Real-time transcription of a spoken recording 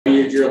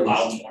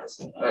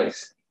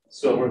Nice.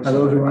 So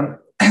hello everyone.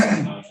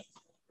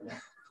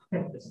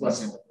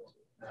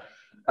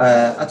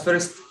 At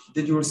first,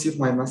 did you receive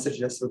my message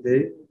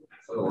yesterday?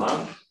 For the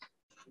lab?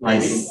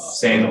 Maybe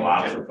saying the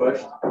lab for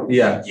push?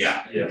 Yeah.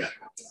 Yeah.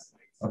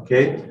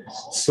 Okay.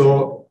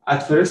 So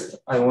at first,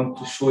 I want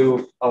to show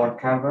you our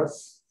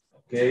canvas.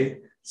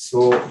 Okay. So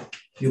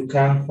you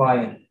can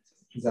find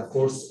the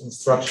course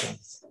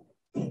instructions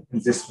in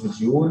this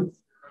module.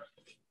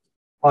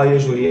 I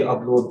usually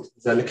upload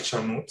the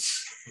lecture notes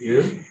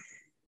here,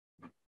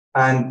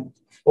 and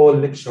all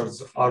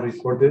lectures are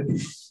recorded.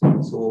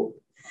 So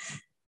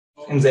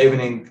in the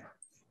evening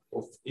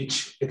of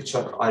each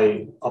lecture,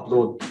 I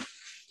upload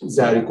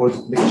the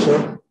recorded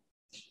lecture,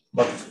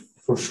 but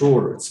for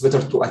sure, it's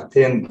better to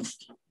attend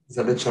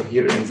the lecture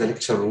here in the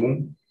lecture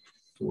room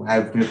to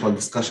have meaningful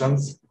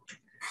discussions.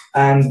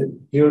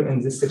 And here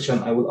in this section,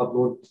 I will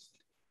upload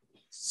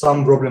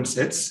some problem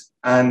sets,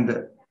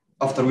 and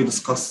after we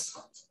discuss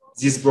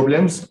these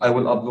problems, I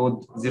will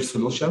upload their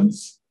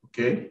solutions,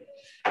 okay?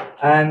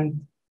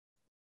 And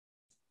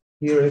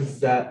here is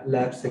the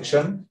lab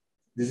section.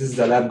 This is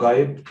the lab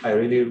guide. I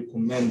really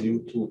recommend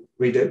you to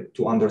read it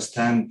to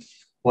understand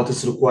what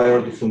is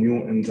required from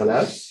you in the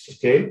lab,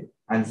 okay?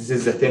 And this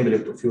is the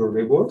template of your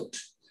report.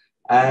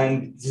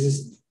 And this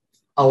is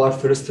our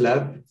first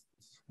lab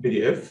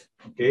PDF,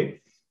 okay?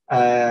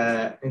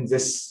 In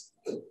this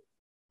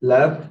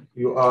lab,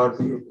 you are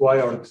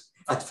required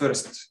at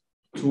first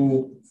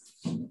to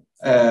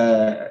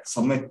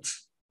submit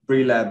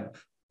pre-lab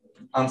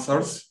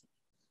answers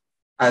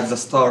at the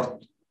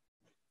start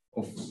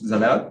of the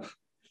lab,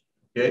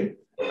 okay?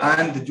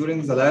 And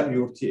during the lab,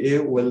 your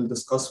TA will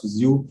discuss with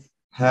you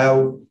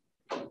how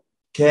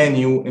can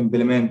you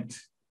implement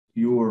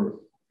your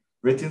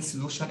written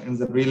solution in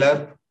the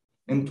pre-lab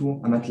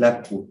into a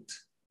MATLAB code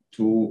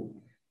to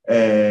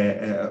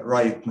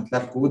write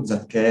MATLAB code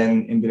that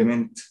can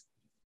implement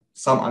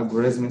some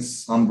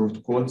algorithms, some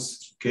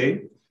protocols,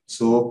 okay?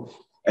 So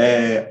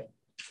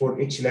for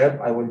each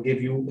lab, I will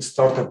give you a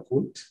starter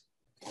code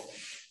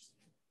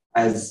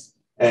as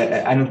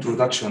an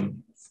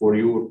introduction for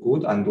your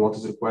code and what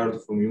is required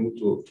from you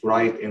to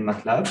write in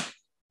MATLAB.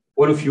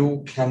 All of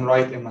you can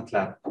write in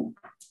MATLAB.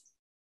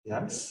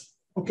 Yes?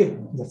 Okay,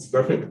 that's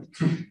perfect.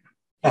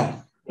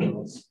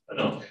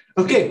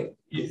 Okay.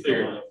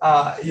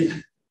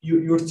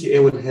 Your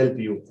TA will help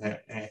you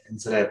in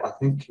the lab. I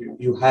think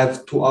you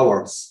have 2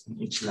 hours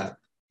in each lab,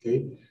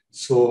 okay?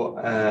 So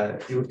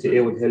your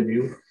TA will help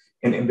you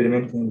in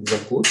implementing the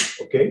code,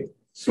 okay?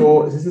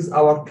 So this is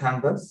our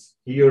canvas.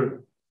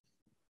 Here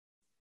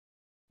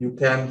you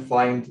can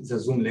find the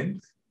Zoom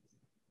link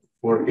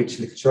for each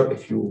lecture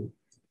if you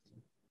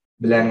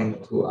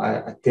planning to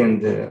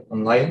attend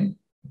online.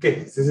 Okay,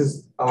 this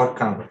is our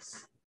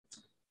canvas.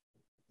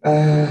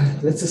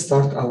 Let's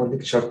start our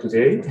lecture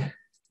today.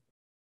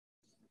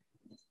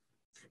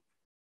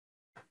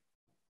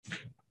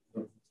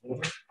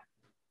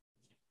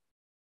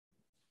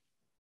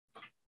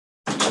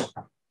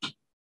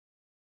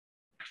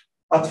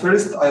 At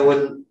first, I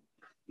will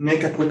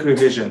make a quick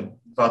revision,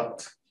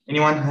 but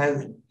anyone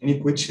has any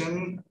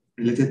question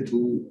related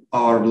to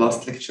our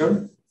last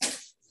lecture?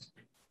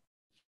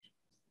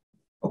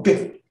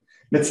 Okay,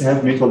 let's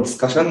have mutual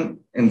discussion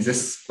in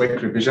this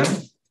quick revision.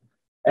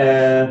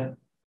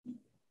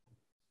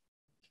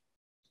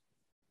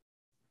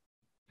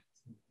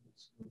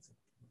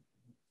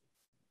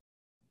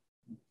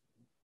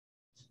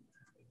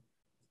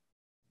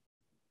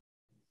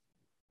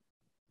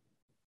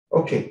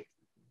 Okay,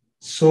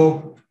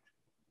 so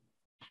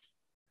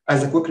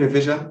as a quick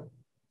revision,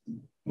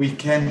 we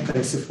can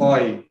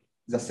classify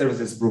the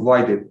services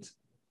provided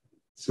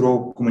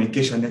through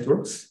communication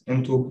networks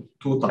into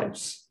 2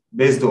 types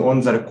based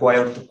on the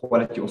required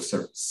quality of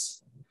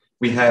service.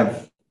 We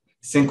have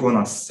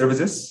synchronous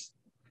services,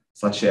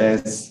 such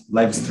as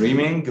live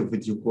streaming,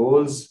 video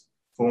calls,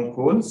 phone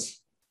calls,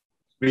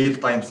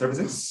 real-time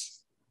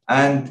services,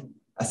 and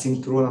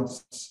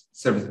asynchronous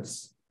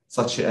services,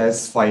 such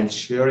as file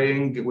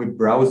sharing, web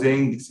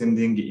browsing,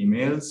 sending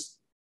emails,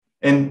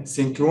 and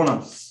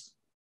synchronous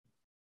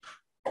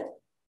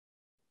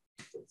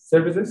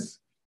services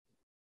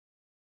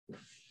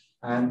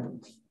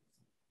and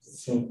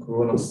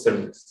synchronous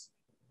services.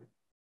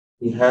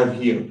 We have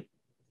here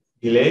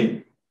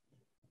delay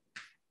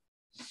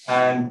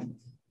and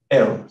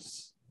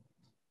errors.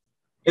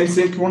 In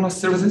synchronous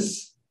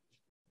services,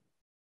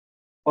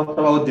 what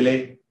about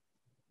delay?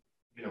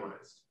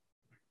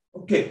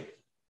 Okay,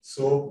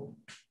 so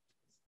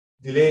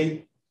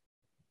delay,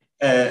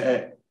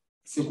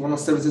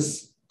 synchronous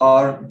services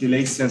are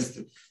delay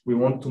sensitive. We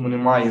want to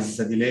minimize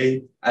the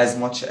delay as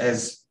much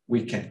as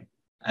we can,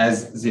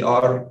 as they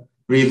are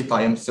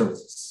real-time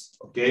services,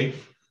 okay?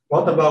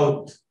 What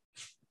about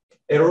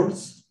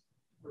errors?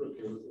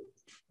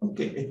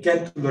 Okay, it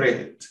can tolerate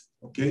it,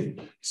 okay?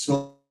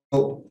 So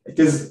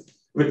there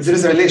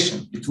is a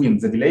relation between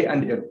the delay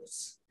and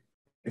errors.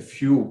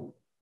 If you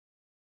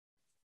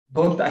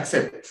don't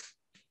accept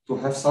to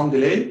have some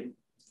delay,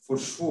 for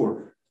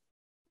sure,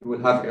 you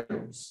will have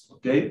errors,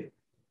 okay?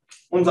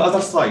 On the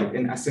other side,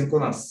 in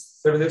asynchronous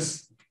service,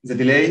 the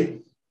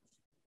delay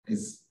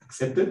is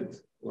accepted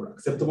or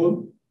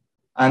acceptable,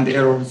 and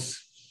errors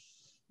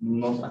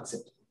not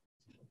acceptable.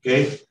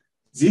 Okay,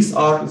 these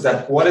are the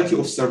quality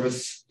of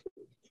service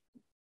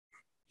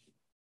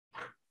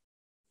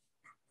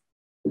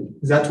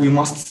that we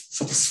must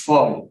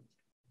satisfy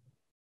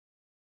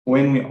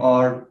when we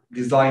are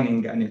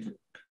designing a network.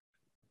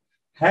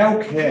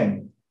 How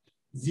can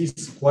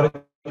this quality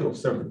of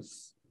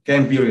service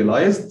can be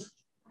realized?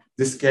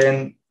 This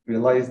can be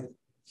realized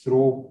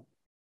through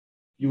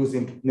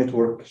using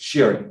network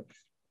sharing.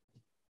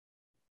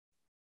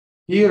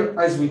 Here,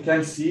 as we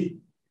can see,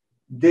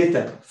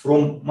 data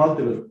from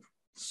multiple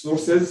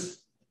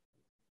sources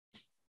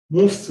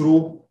move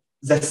through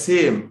the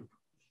same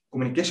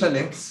communication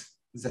links,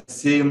 the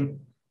same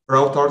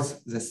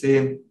routers, the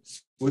same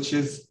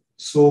switches.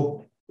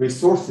 So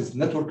resources,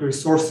 network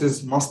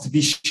resources must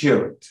be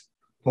shared.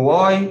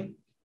 Why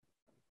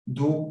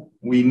do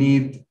we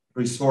need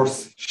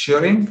resource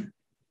sharing?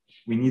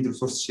 We need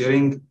resource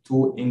sharing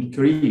to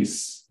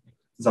increase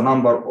the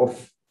number of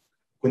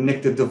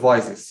connected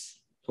devices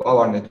to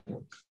our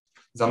network,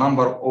 the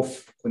number of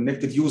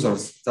connected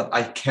users that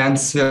I can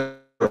serve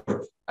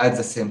at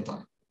the same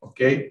time,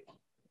 okay?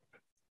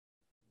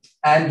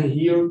 And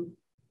here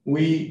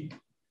we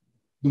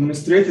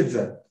demonstrated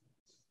that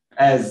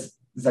as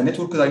the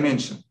network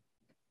dimension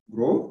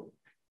grows,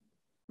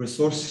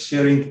 resource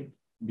sharing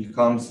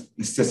becomes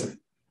necessary.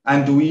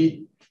 And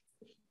we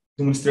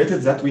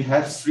demonstrated that we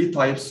have 3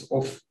 types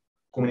of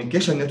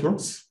communication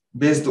networks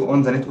based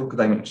on the network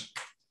dimension.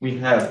 We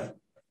have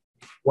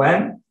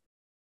WAN,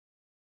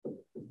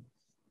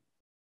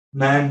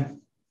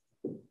 MAN,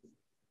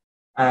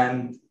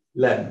 and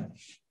LAN.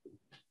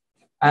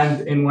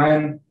 And in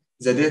WAN,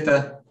 the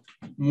data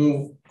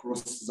move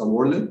across the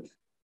world.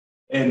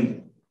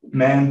 In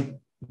MAN,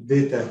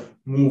 data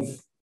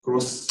move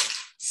across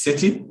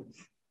city.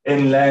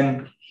 In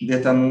LAN,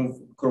 data move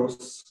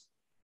across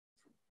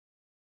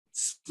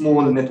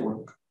small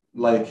network,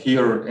 like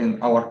here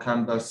in our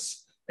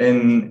campus,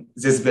 in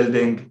this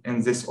building,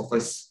 in this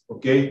office,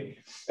 okay?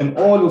 And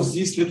all of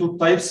these little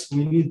types,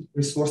 we need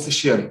resource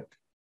sharing.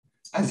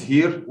 As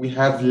here, we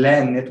have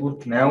LAN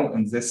network now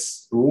in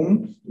this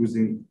room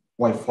using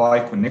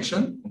Wi-Fi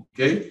connection,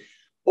 okay?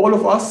 All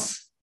of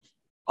us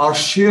are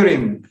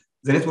sharing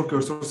the network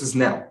resources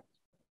now.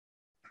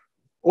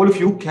 All of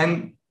you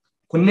can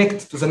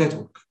connect to the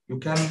network. You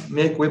can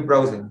make web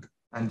browsing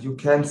and you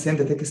can send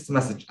a text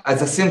message at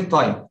the same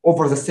time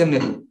over the same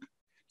network.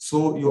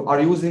 So you are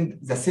using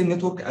the same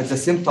network at the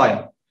same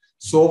time.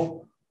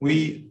 So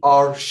we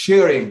are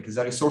sharing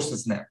the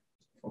resources now,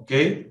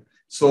 okay?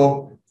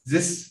 So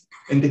this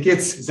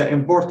indicates the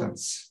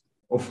importance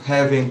of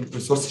having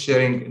resource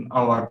sharing in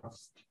our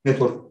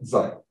network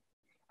design.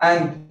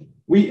 And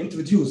we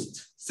introduced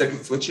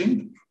circuit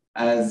switching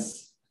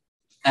as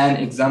an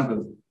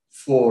example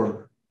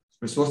for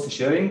resource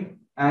sharing.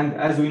 And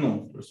as we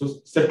know,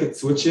 circuit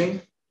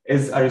switching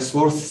is a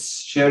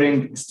resource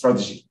sharing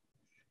strategy.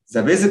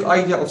 The basic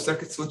idea of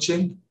circuit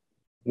switching,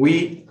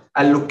 we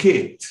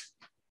allocate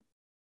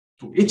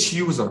to each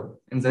user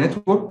in the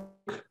network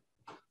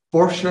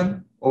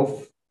portion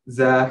of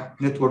the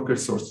network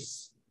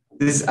resources.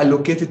 This is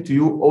allocated to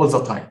you all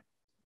the time.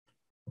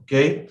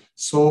 Okay,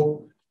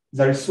 so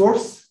the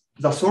source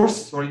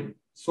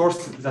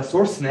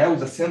now,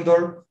 the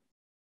sender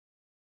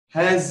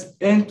has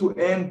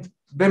end-to-end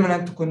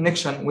permanent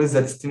connection with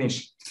the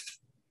destination.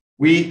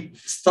 We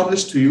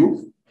establish to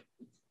you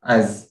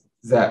as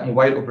the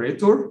mobile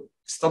operator,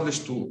 establish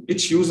to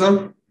each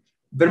user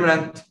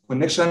permanent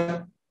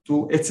connection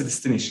to its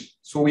destination.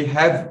 So we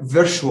have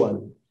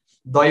virtual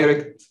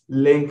direct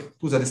link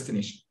to the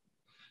destination.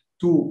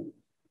 To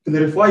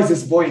clarify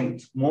this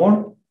point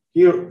more,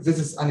 here, this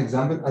is an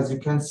example, as you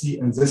can see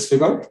in this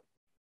figure.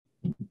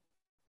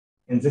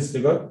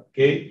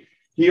 Okay,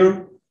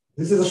 here,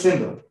 this is a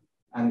sender,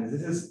 and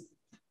this is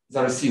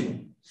the receiver,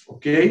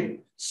 okay?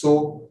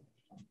 So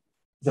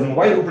the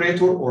mobile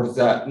operator or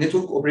the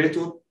network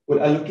operator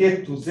will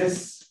allocate to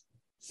this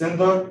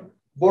sender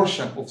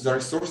portion of the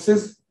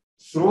resources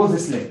through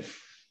this link,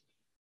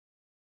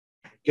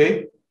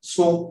 okay?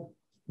 So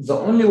the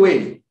only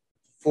way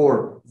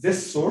for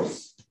this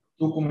source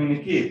to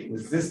communicate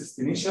with this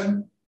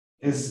destination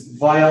is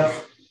via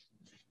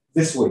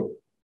this way,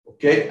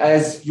 okay?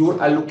 As your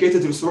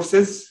allocated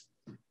resources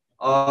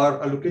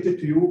are allocated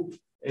to you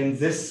in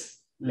this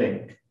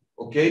link,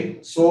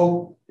 okay?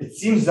 So it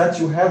seems that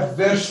you have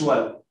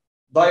virtual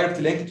direct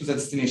link to the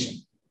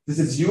destination. This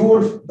is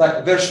your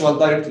virtual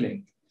direct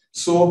link.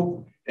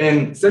 So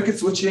in circuit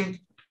switching,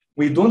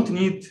 we don't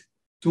need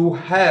to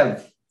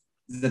have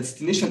the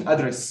destination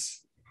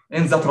address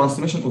in the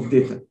transmission of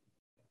data.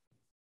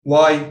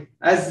 Why?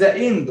 At the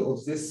end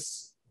of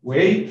this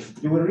way,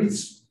 you will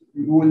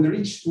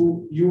reach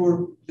to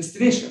your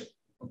destination.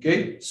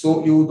 Okay,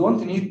 so you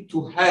don't need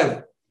to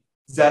have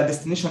the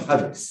destination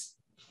address.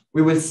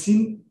 We will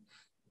see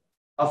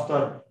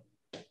after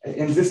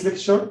in this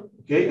lecture.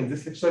 Okay, in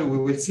this lecture we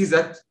will see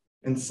that,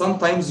 and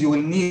sometimes you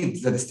will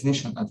need the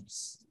destination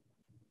address,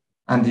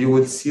 and you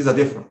will see the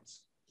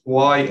difference.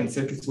 why in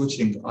circuit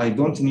switching I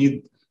don't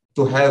need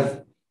to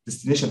have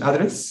destination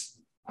address,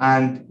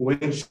 and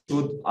when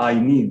should I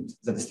need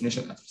the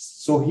destination address.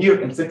 So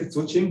here in circuit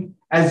switching,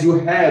 as you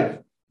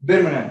have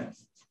permanent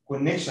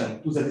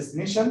connection to the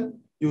destination,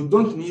 you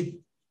don't need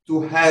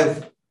to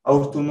have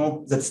or to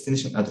know the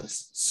destination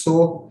address.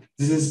 So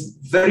this is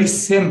very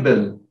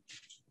simple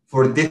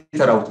for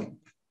data routing,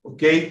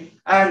 okay?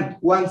 And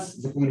once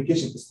the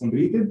communication is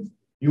completed,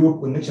 your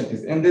connection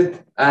is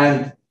ended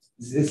and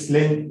this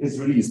link is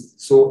released.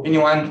 So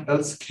anyone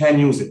else can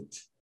use it.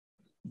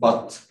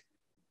 But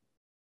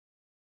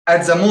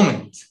at the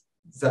moment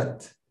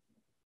that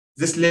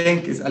this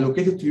link is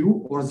allocated to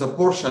you, or the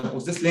portion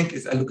of this link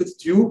is allocated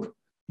to you,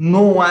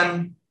 no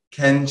one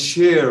can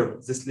share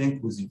this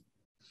link with you.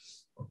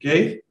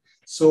 Okay,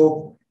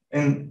 so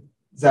in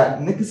the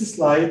next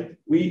slide,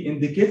 we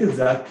indicated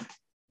that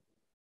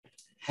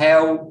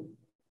how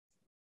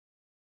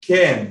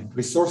can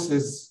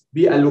resources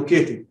be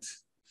allocated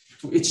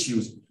to each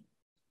user.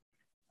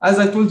 As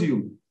I told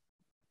you,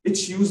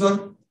 each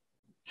user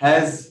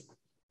has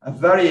a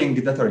varying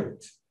data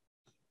rate.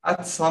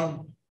 At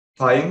some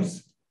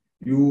times,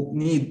 you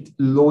need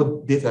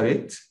low data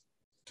rate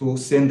to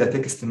send a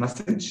text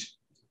message,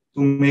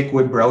 to make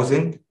web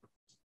browsing.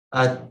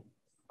 At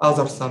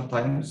other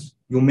sometimes,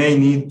 you may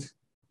need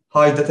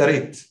high data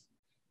rate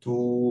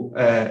to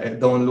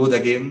download a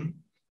game,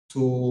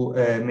 to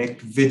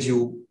make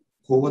video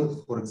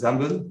call, for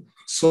example.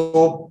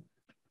 So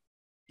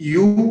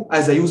you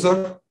as a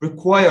user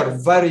require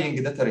varying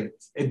data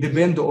rate. It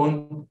depends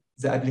on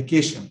the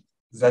application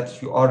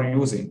that you are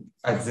using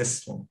at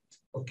this point,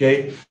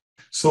 okay?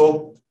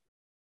 So,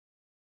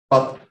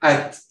 but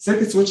at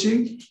circuit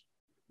switching,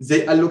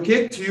 they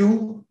allocate to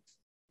you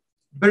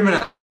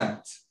permanent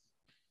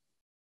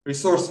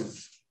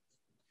resources,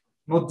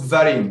 not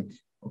varying,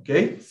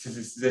 okay?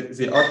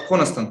 They are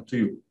constant to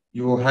you.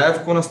 You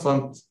have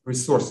constant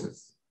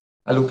resources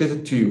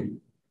allocated to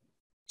you.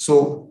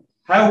 So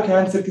how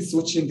can circuit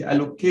switching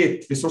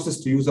allocate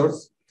resources to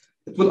users?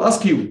 It will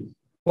ask you,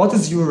 what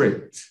is your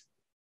rate?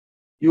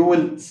 You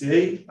will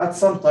say, at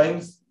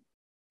sometimes,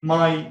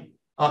 I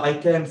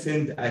can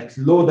send at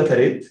low data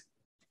rate,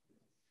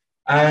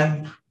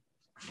 and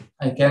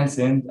I can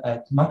send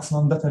at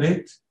maximum data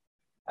rate,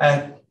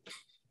 and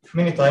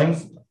many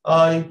times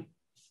I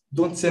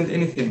don't send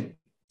anything.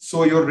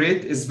 So your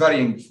rate is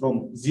varying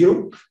from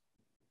 0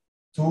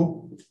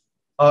 to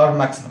R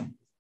maximum.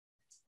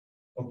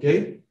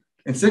 Okay?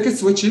 In circuit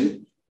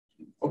switching,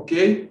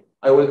 okay,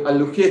 I will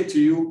allocate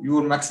to you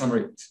your maximum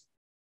rate.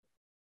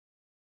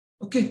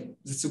 Okay,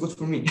 that's good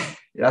for me.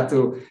 You have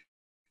to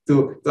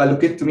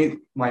allocate to me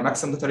my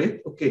maximum data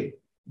rate. Okay,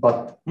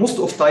 but most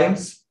of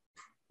times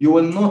you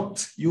will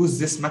not use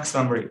this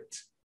maximum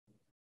rate.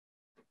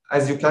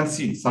 As you can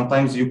see,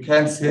 sometimes you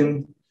can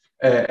send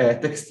a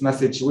text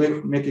message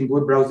with making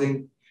web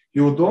browsing.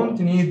 You don't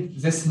need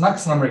this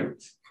maximum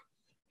rate,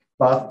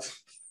 but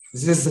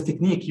this is the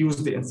technique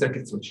used in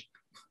circuit switching.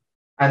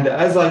 And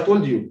as I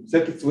told you,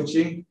 circuit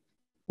switching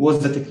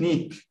was the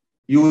technique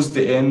used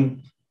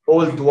in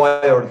old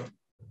wired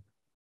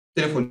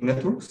telephone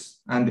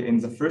networks and in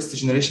the first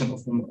generation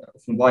of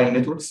mobile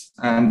networks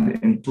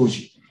and in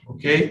 2G,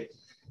 okay?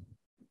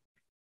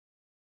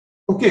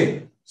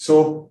 Okay,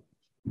 so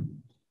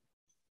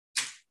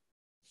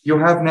you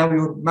have now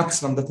your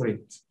maximum data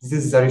rate. This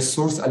is the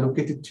resource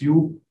allocated to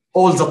you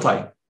all the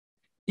time.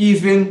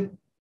 Even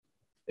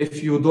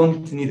if you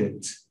don't need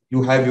it,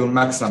 you have your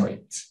maximum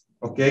rate,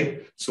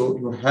 okay? So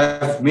you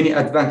have many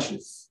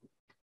advantages,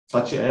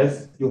 such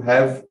as you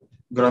have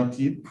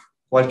guaranteed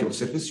quality of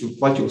service. Your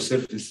quality of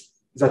service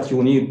that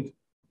you need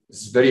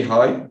is very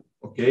high,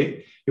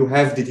 okay? You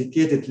have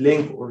dedicated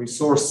link or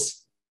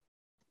resource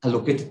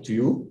allocated to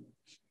you,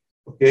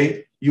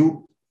 okay?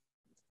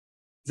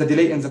 The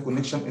delay in the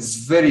connection is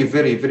very,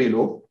 very, very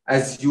low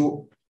as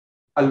you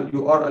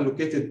are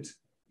allocated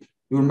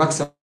your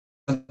maximum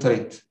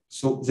rate.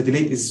 So the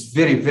delay is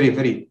very, very,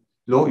 very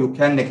low. You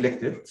can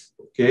neglect it,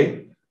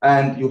 okay?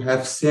 And you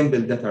have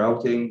simple data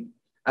routing,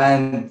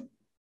 and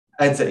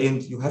at the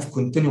end, you have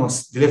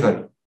continuous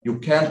delivery. You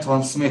can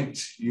transmit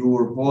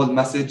your whole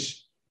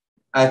message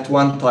at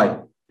one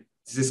time.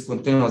 This is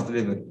continuous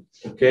delivery,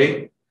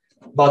 okay?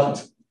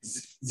 But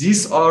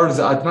these are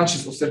the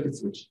advantages of circuit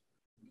switching.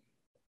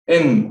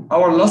 In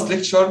our last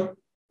lecture,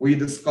 we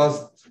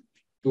discussed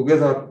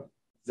together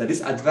the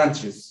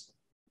disadvantages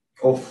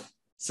of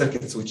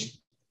circuit switching.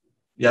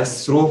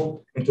 Yes,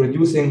 through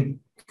introducing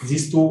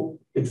these two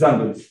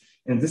examples.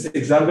 In this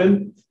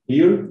example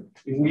here,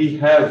 we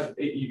have,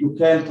 you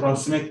can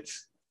transmit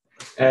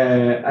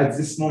at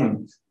this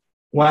moment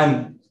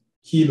 1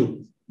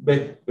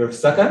 kilobit per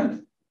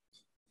second,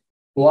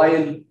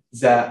 while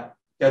the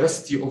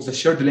capacity of the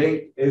shared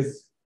link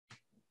is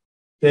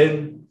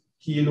 10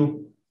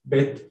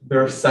 kilobit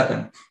per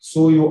second.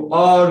 So you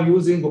are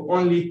using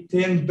only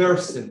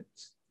 10%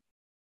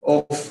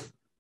 of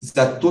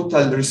the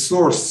total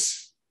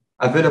resource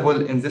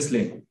available in this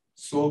link.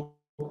 So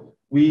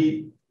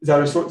the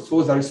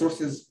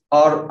resources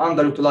are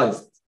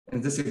underutilized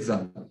in this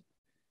example.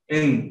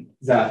 In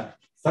the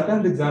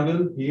Second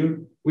example here,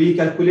 we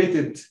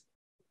calculated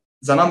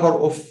the number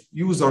of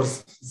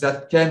users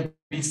that can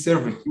be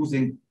served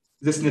using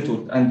this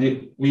network. And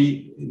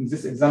in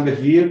this example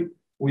here,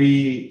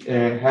 we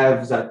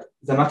have that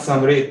the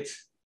maximum rate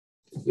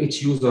of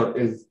each user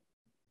is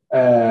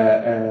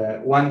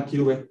 1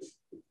 kilobit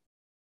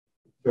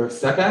per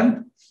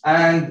second,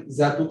 and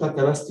the total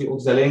capacity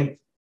of the link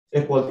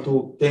equal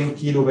to 10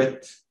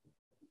 kilobit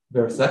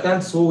per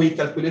second. So we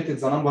calculated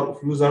the number of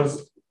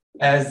users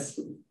as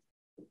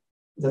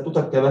the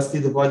total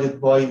capacity divided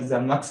by the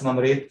maximum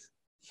rate,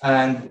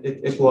 and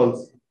it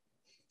equals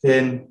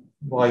 10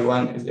 by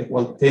 1 is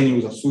equal 10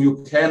 users. So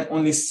you can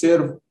only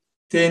serve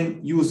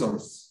 10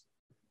 users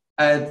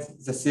at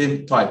the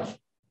same time.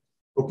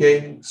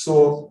 Okay,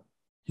 so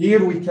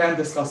here we can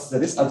discuss the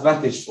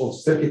disadvantage of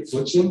circuit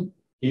switching.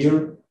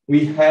 Here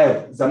we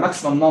have the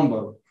maximum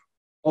number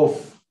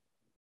of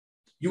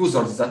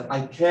users that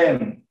I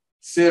can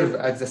serve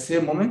at the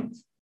same moment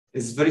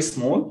is very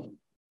small.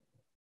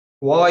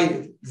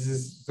 Why this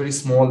is very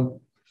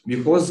small?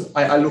 Because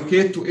I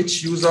allocate to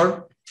each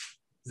user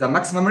the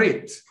maximum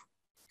rate.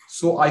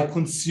 So I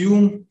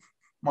consume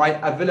my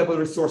available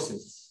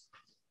resources.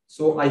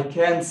 So I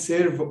can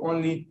serve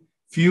only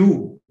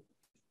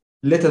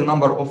little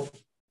number of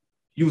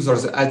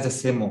users at the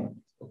same moment.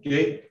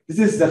 Okay, this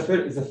is the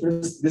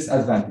first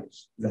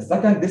disadvantage. The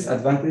second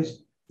disadvantage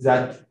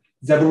that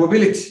the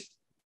probability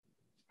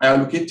I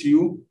allocate to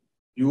you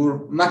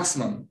your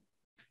maximum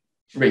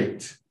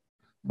rate,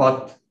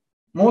 but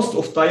most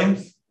of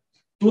times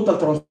total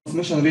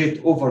transmission rate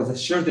over the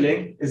shared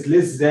link is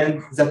less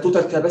than the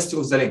total capacity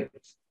of the link.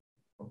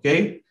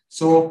 Okay,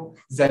 so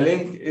the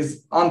link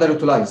is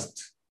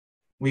underutilized.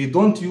 We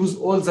don't use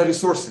all the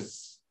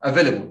resources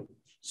available,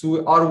 so we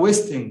are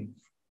wasting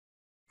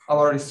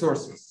our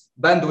resources.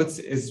 Bandwidth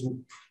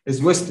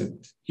is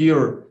wasted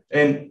here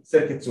in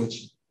circuit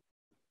switching.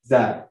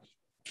 The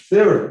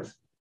third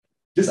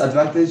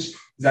disadvantage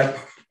that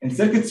in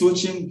circuit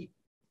switching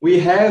we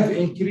have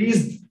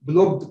increased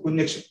blocked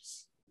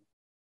connections.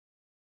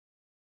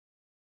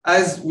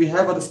 As we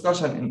have a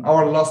discussion in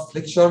our last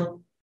lecture,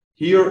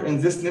 here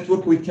in this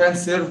network we can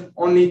serve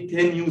only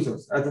 10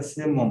 users at the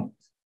same moment.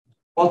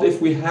 But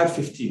if we have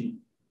 15,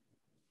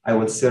 I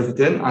will serve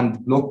 10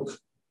 and block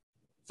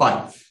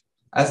 5,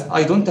 as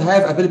I don't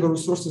have available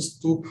resources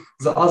to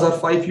the other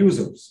 5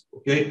 users.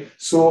 Okay,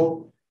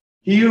 so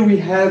here we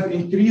have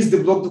increased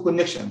the blocked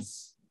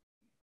connections.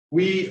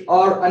 We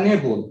are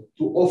unable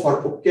to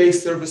offer OK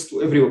service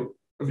to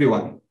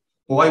everyone.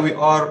 Why we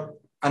are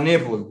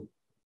unable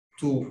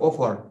to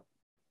offer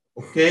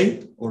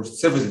OK or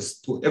services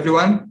to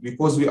everyone?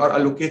 Because we are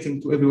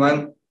allocating to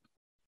everyone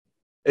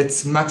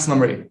its maximum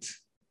rate.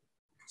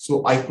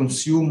 So I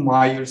consume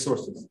my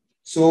resources.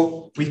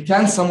 So we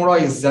can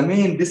summarize the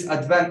main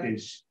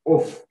disadvantage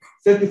of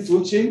circuit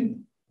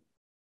switching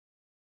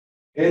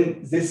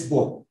in this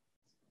point,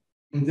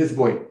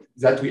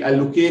 that we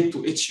allocate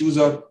to each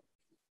user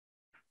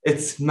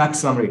its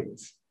maximum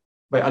rate.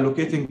 By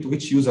allocating to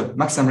each user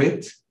maximum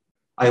rate,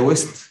 I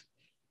waste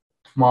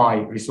my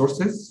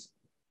resources.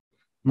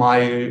 My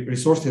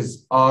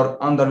resources are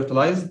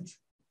underutilized.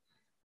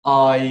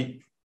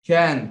 I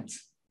can't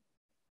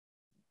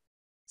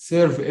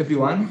serve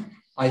everyone.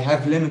 I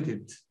have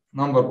limited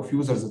number of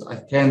users that I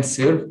can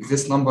serve.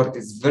 This number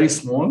is very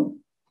small.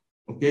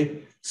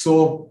 Okay,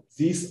 so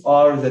these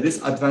are the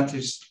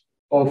disadvantages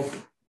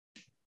of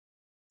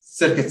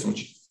circuit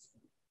switching.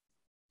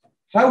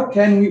 How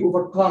can we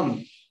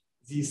overcome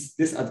these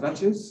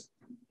disadvantages?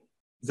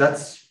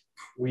 That's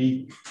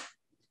we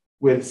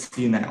will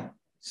see now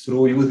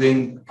through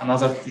using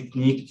another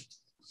technique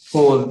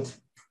called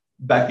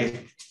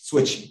packet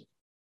switching.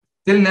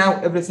 Till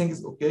now, everything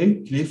is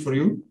okay, clear for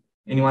you?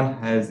 Anyone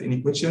has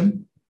any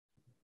question?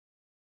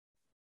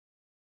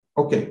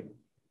 Okay,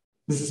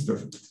 this is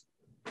perfect.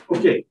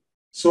 Okay,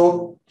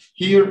 so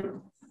here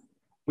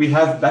we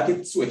have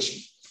packet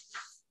switching.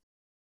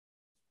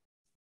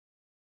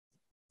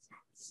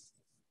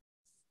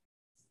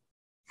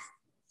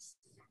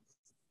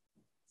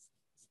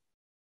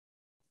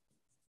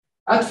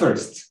 At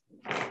first,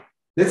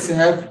 let's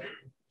have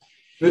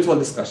virtual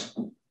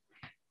discussion.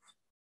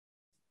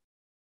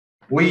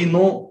 We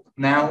know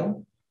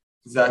now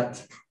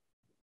that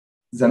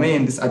the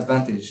main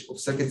disadvantage of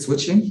circuit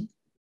switching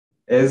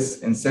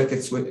is in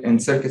circuit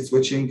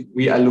switching,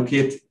 we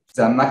allocate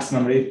the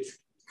maximum rate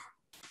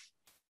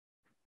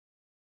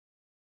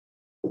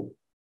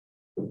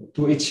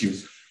to each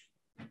user.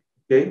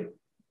 Okay?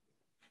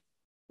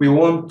 We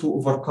want to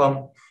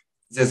overcome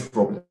this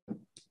problem.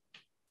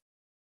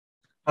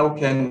 How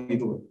can we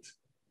do it?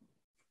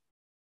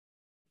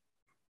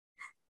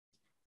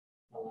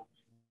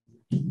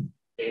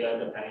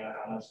 Data depending on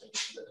how much they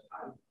use at the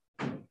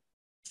time.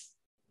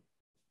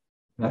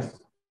 Yes.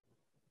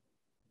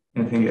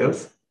 Anything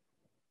else?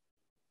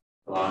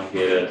 Allowing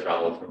data to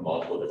travel through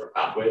multiple different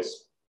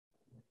pathways.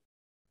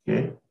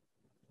 Okay.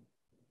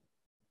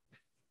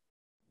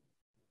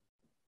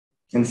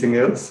 Anything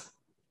else?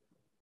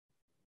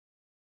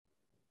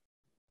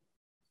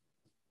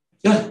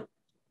 Yeah,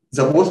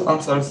 the both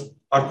answers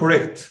are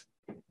correct,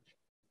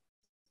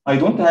 I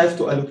don't have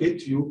to allocate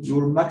to you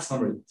your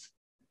maximum rate.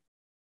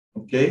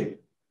 Okay?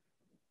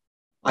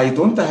 I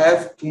don't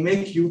have to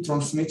make you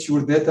transmit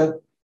your data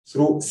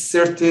through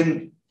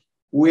certain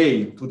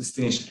way to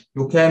destination.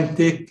 You can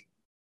take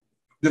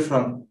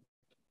different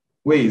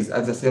ways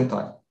at the same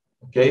time.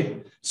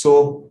 Okay?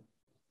 So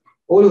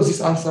all of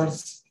these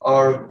answers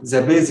are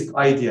the basic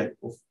idea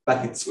of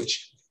packet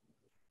switching.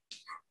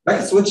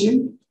 Packet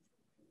switching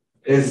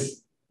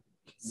is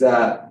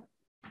the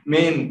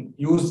main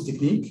used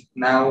technique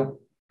now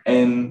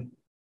in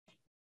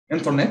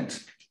internet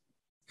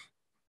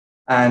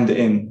and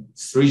in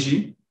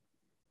 3G,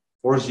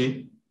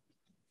 4G,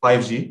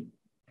 5G.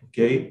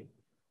 Okay,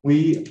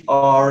 we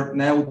are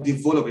now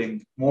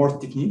developing more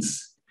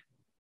techniques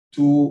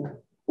to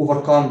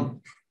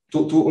overcome,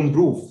 to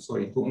improve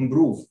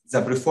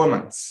the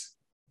performance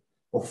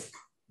of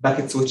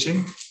packet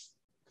switching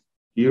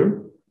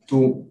here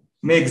to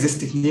make this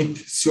technique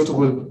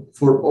suitable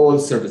for all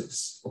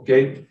services.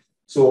 Okay,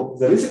 so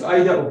the basic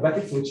idea of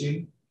packet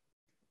switching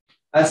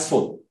as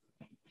follows.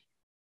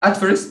 At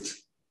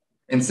first,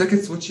 in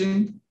circuit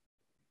switching,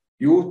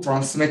 you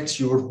transmit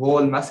your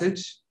whole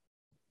message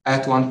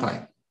at one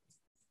time.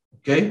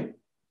 Okay?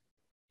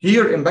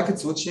 Here in packet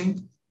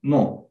switching,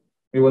 no,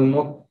 we will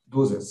not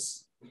do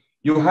this.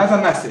 You have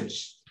a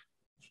message.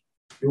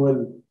 You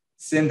will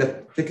send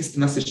a text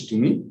message to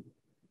me.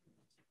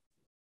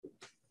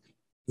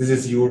 This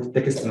is your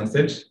text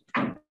message.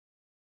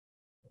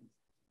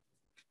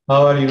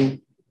 How are you?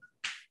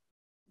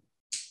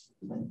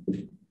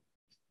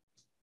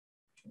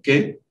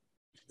 Okay,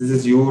 this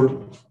is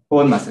your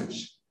whole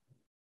message.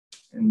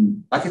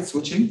 In packet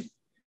switching,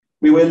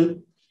 we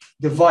will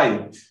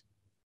divide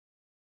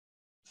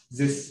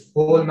this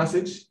whole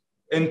message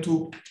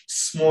into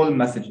small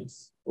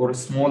messages or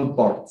small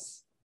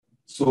parts.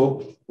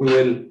 So we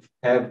will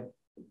have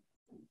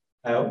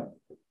how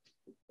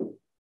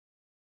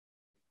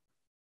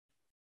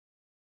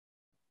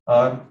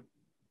are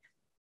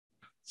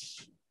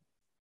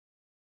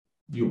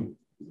you.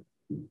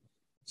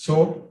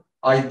 So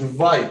I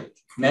divide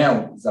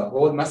now the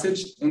whole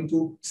message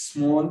into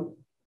small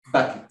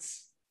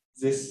packets.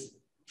 This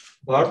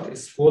part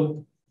is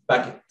called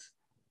packet.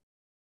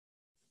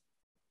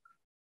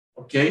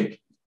 Okay.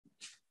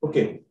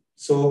 Okay.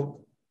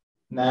 So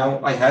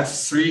now I have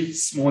 3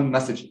 small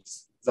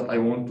messages that I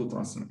want to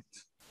transmit.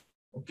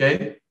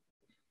 Okay.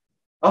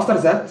 After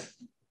that,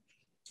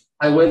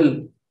 I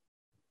will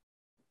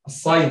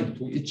assign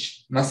to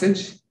each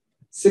message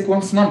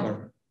sequence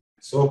number.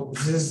 So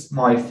this is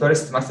my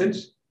first message,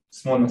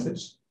 small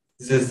message.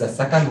 This is the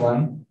second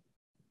one.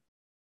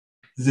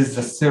 This is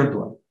the third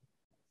one.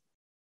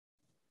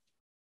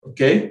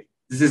 Okay,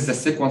 this is the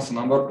sequence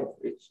number of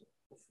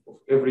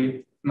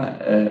every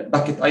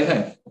bucket I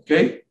have.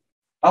 Okay,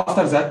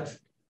 after that,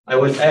 I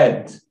will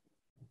add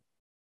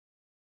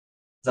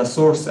the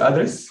source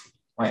address,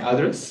 my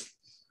address,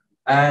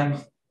 and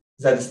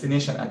the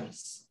destination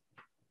address.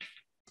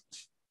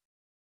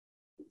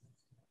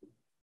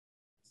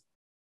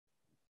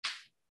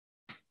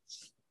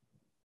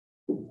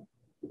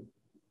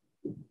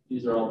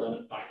 These are all done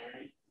in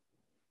binary?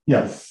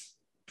 Yes.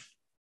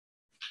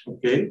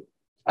 Okay.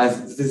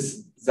 As this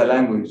is the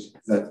language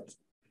that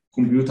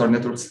computer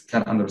networks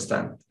can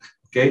understand.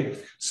 Okay.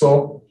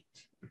 So,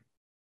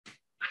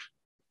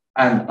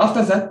 and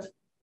after that,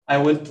 I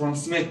will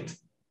transmit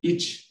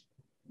each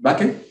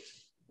bucket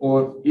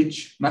or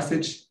each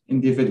message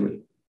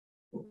individually.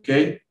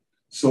 Okay.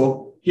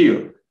 So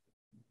here,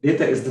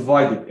 data is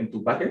divided into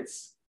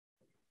buckets.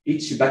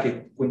 Each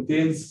bucket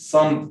contains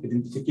some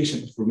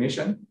identification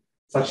information,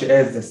 such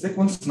as the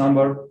sequence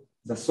number,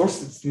 the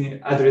source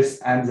address,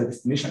 and the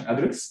destination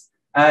address.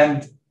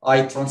 And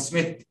I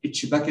transmit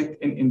each bucket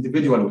in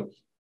individual way.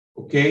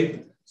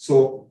 Okay,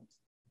 so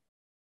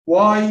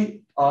why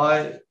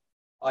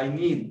I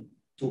need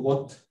to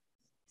put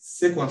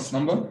sequence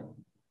number,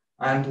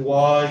 and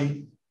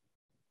why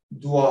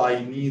do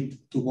I need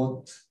to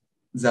put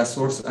the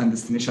source and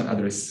destination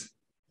address?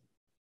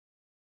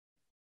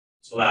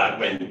 So that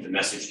when the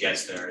message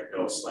gets there, it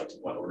knows like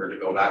what order to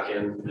go back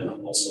in,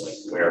 and also like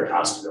where it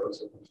has to go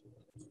to.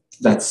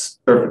 That's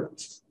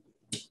perfect.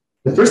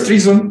 The first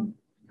reason,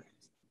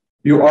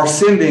 you are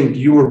sending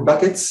your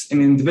buckets in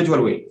an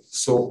individual way.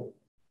 So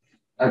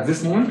at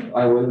this moment,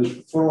 I will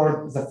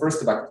forward the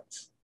first bucket.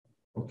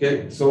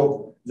 Okay,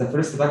 so the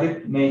first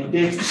bucket may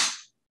take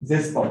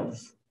this part.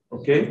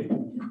 Okay,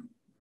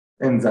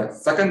 in the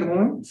second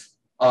moment,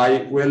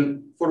 I will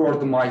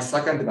forward my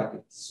second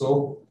bucket.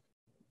 So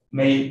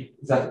may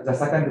the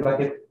second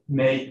bucket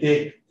may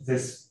take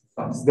this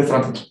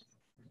different.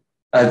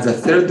 At the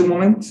third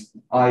moment,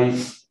 I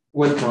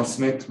will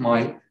transmit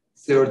my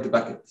third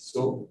bucket.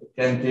 So it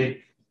can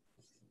take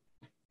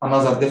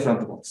another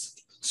different box.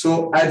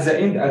 So at the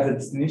end, at the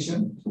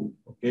destination,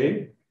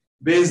 okay,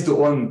 based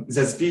on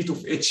the speed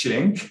of each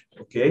link,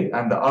 okay,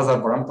 and the other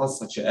parameters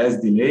such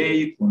as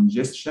delay,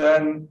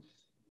 congestion,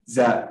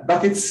 the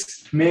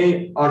buckets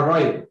may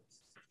arrive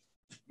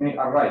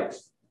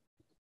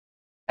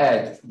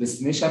at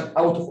destination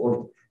out of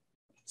order.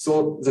 So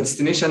the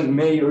destination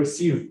may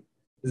receive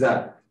the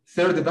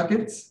third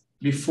packet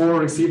before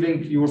receiving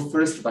your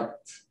first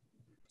packet.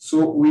 So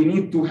we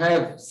need to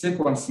have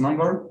sequence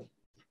number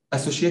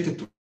associated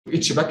to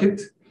each packet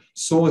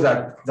so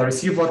that the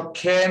receiver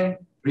can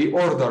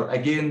reorder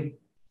again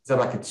the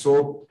packet.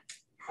 So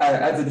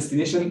at the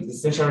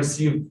destination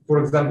receive, for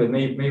example,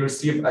 may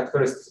receive at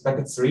first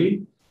packet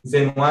 3,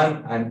 then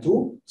 1 and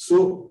 2.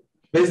 So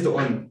based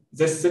on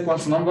this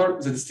sequence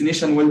number, the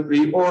destination will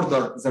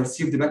reorder the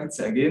received packets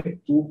again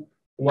to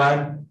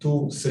 1,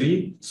 2,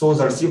 3. So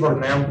the receiver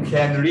now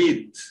can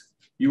read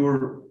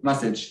your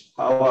message.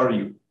 How are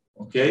you?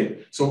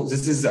 Okay. So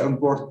this is the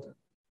importance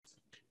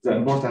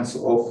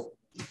of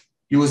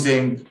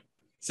using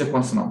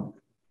sequence number.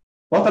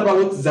 What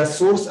about the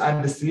source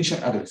and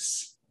destination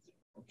address?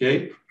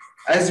 Okay.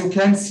 As you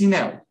can see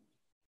now,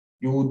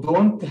 you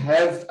don't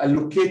have a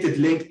located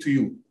link to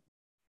you.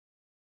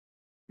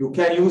 You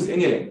can use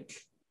any link.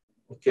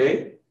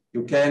 Okay.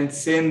 You can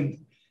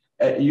send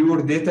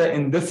your data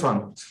in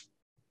different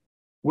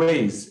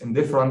ways, in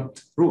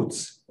different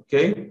routes.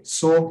 Okay.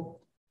 So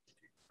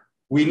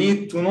we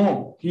need to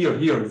know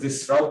here,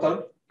 this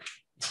router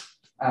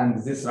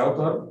and this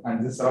router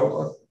and this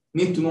router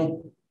need to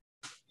know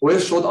where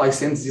should I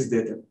send this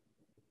data.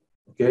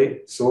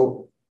 Okay.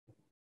 So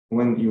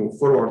when you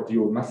forward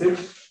your message,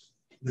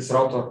 this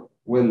router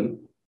will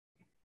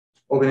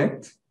open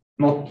it,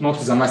 not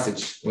the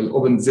message, will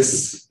open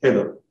this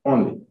header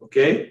only,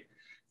 okay?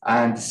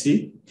 And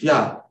see,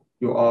 yeah,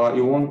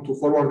 you want to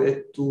forward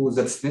it to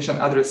the destination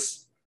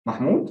address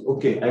Mahmoud,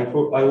 okay, I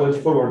will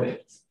forward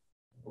it,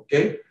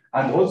 okay?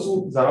 And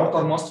also the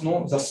router must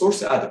know the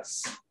source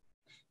address.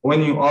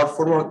 When you are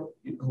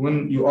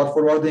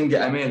forwarding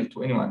a mail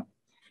to anyone,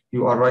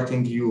 you are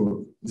writing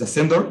the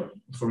sender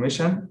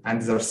information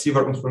and the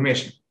receiver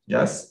information.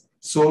 Yes.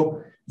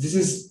 So this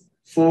is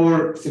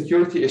for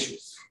security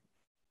issues.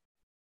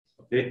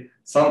 Okay.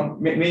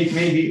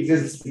 Maybe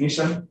this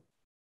destination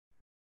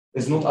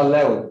is not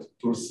allowed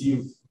to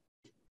receive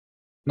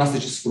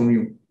messages from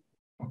you.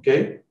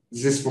 Okay.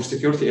 This is for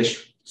security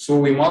issue. So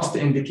we must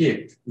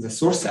indicate the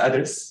source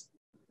address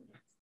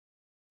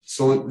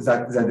so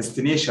that the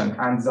destination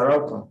and the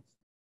router,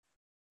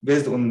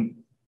 based on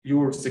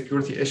your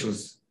security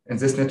issues in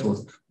this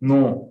network,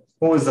 know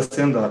who is the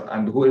sender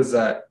and who is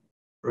the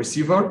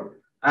receiver,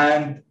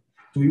 and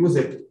to use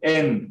it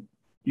in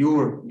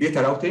your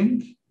data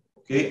routing.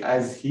 Okay,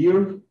 as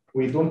here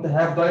we don't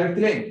have direct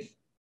link.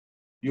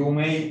 You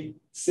may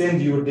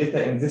send your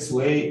data in this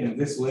way, in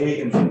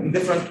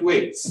different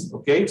ways.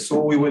 Okay,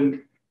 so we will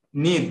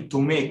need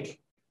to make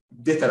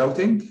data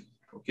routing.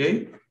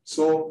 Okay,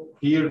 so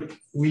here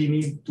we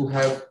need to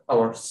have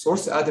our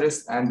source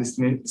address and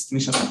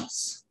destination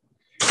address.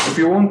 If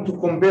you want to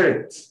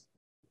compare it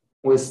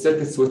with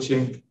circuit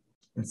switching,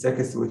 in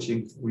circuit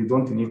switching, we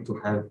don't need to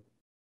have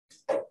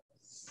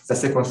the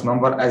sequence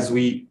number as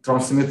we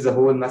transmit the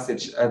whole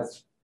message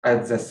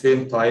at the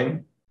same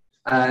time,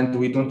 and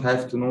we don't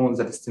have to know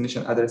the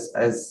destination address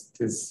as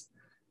it is.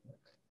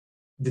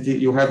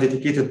 You have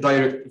dedicated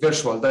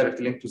virtual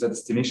direct link to the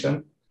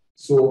destination.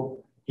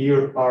 So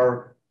here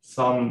are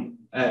some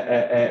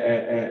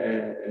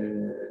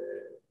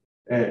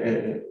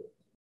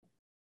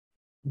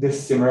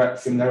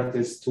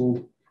similarities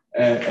to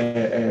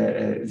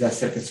the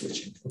circuit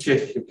switching.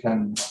 Okay, you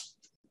can.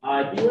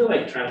 If you were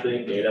like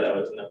transmitting data that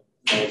was in the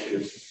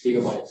magnitude of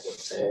gigabytes,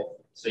 let's say,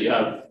 so you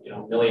have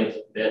millions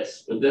of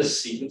bits. Would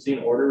this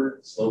sequencing order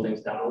slow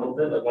things down a little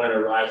bit? Like when it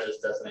arrives at its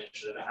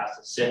destination, and it has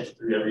to sift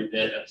through every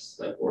bit and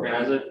like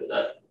organize it. Would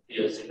that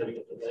be a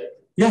significant delay?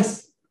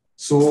 Yes.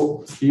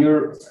 So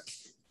here,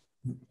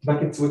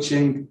 packet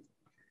switching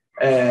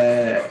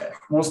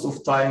most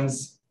of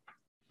times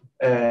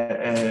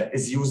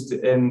is used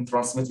in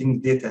transmitting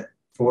data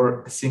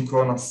for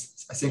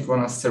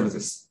asynchronous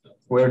services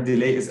where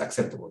delay is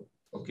acceptable.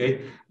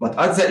 Okay, but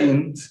at the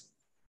end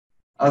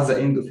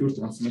of your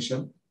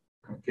transmission,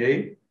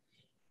 okay,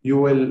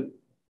 you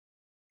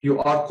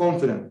are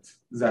confident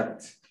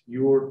that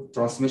your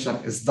transmission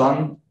is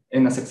done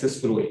in a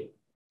successful way.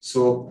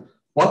 So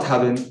what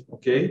happened?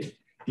 Okay,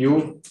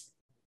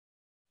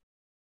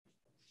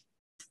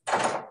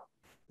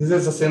 this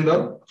is the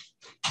sender,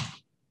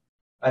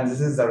 and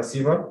this is the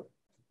receiver,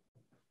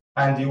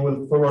 and you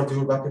will forward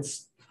your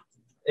packets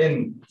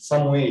in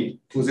some way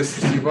to this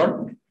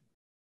receiver.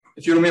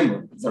 If you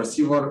remember, the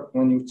receiver,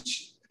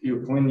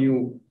 when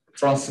you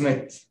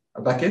transmit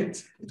a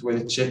packet, it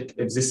will check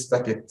if this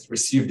packet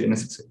received in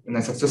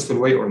a successful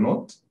way or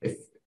not. If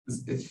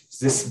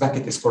this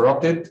packet is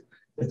corrupted,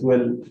 it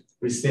will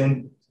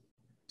resend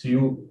to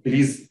you,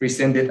 please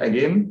resend it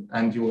again,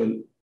 and you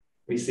will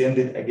resend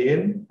it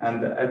again,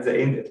 and at the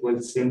end, it will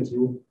send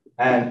you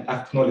an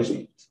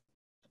acknowledgement.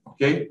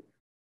 Okay?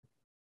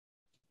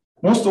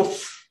 Most of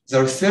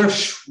the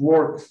research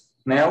work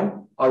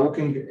now are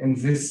working in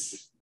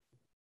this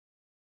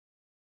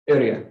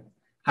area,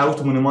 how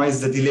to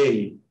minimize the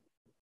delay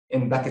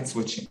in packet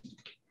switching.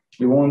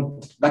 We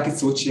want packet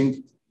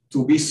switching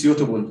to be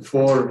suitable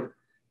for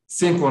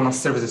synchronous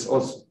services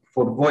also,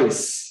 for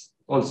voice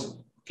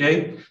also,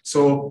 Okay,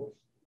 so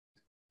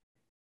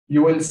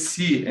you will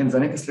see in the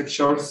next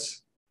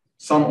lectures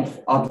some of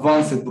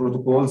advanced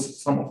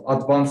protocols, some of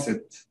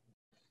advanced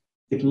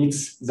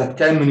techniques that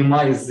can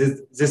minimize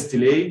this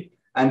delay,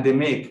 and they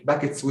make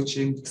packet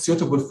switching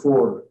suitable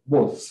for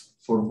both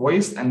for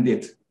voice and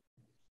data.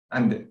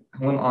 And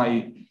when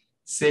I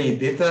say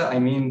data, I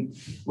mean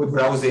web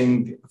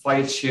browsing,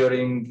 file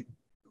sharing,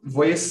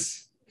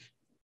 voice,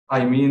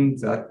 I mean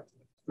that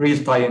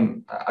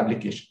real-time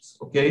applications,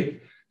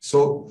 okay?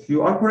 So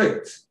you are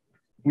correct.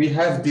 We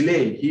have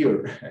delay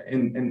here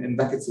in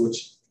packet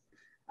switching.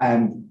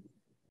 And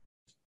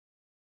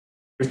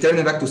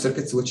returning back to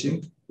circuit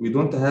switching, we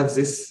don't have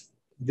this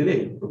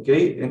delay,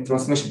 okay? In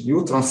transmission,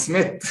 you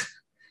transmit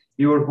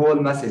your whole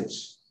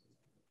message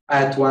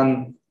at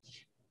one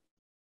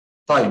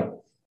time.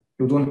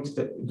 You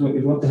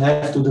don't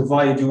have to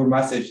divide your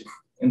message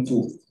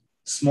into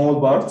small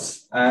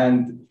parts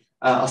and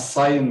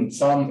assign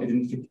some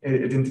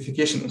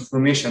identification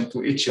information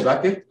to each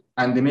packet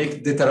and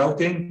make data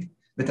routing.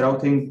 Data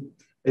routing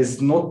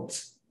is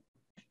not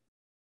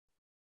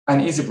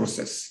an easy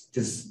process. It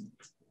is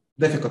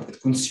difficult.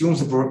 It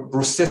consumes the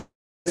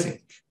processing,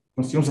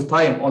 consumes the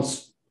time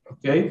also.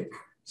 Okay,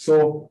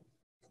 so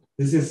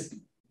this is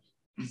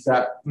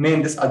the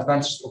main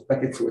disadvantage of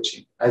packet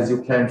switching, as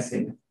you can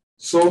see.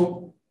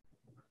 So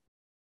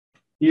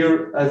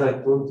here, as I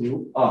told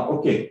you,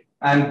 okay,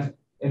 and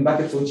in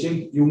packet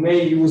switching, you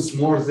may use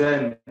more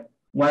than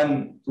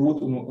one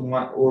route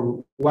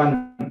or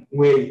one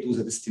way to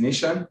the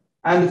destination,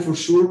 and for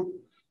sure,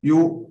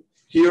 you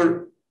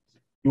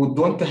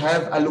don't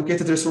have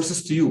allocated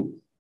resources to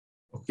you.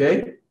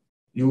 Okay,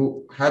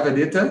 you have a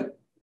data,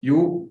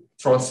 you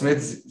transmit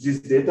this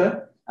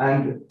data,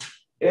 and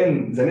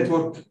in the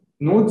network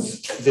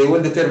nodes, they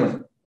will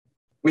determine.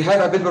 We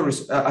have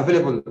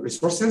available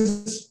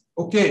resources,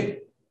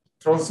 okay,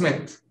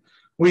 transmit.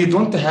 We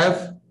don't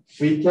have,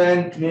 we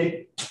can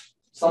make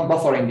some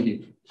buffering here.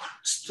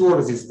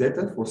 Store this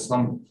data for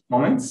some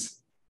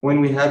moments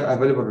when we have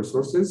available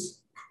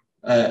resources,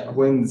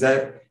 when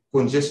the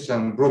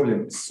congestion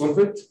problem is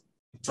solved,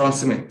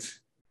 transmit.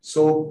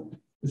 So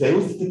the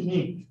use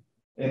technique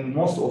in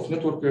most of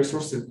network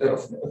resources,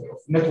 of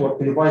network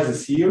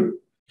devices here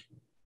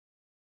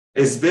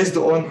is based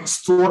on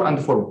store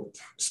and forward.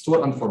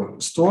 Store and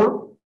forward.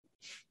 Store,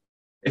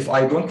 if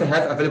I don't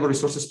have available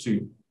resources to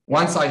you.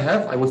 Once I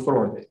have, I will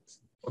forward it.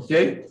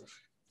 Okay?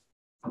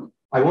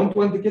 I want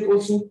to indicate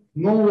also,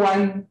 no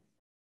one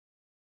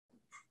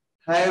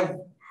have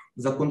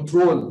the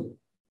control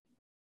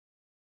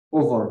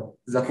over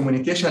the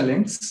communication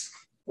links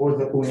or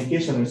the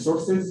communication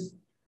resources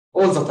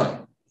all the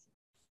time.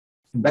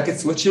 In packet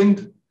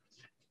switching,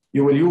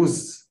 you will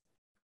use,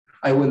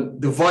 I will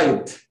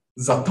divide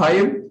the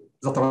time,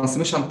 the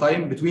transmission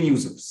time between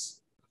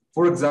users.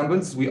 For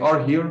example, we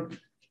are here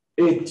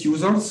 8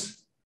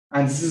 users,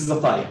 and this is the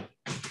time.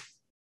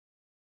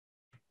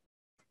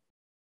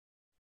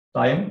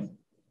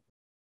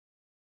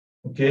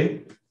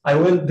 Okay, I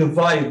will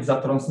divide the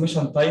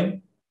transmission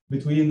time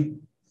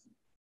between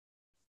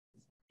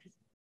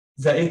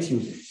the 8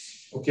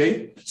 users.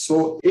 Okay,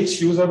 so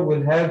each user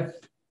will have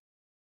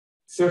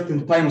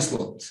certain time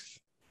slot.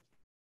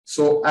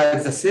 So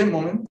at the same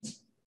moment,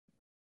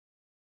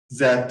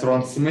 the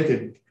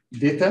transmitted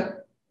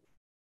data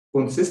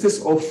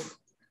consists of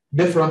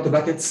different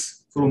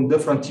packets from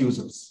different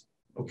users.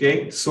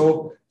 Okay,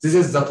 so this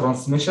is the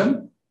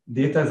transmission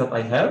data that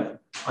I have.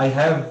 I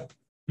have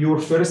your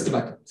first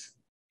packet,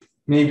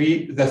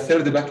 maybe the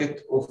third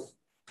packet of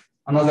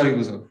another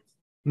user,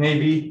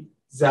 maybe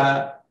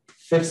the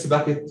fifth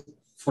packet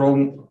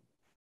from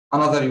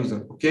another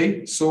user.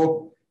 Okay,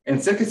 so in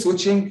circuit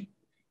switching,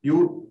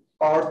 you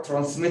are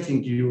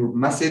transmitting your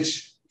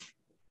message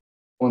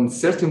on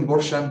certain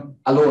portion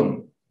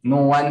alone. No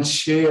one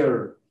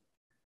share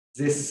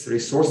this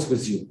resource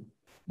with you.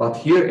 But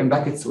here in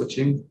packet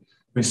switching,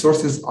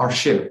 resources are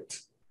shared.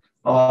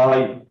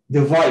 I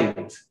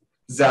divide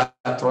the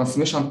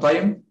transmission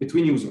time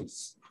between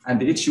users,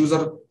 and each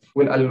user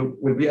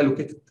will be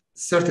allocated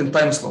certain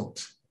time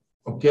slot.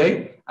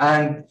 Okay,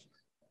 and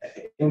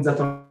in the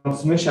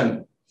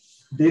transmission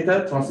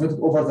data transmitted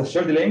over the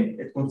shared link,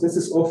 it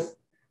consists of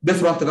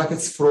different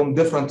packets from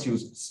different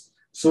users.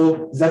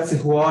 So that's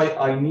why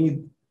I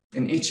need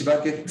in each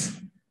packet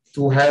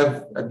to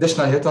have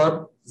additional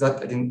header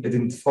that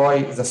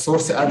identify the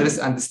source address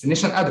and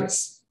destination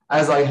address.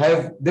 As I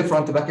have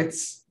different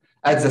packets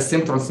at the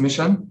same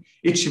transmission,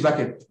 each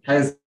packet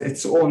has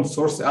its own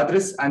source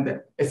address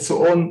and its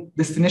own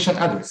destination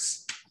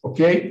address.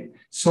 Okay,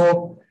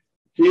 so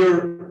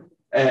here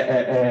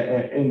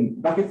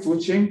in packet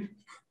switching,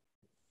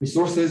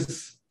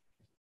 resources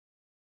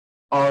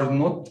are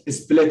not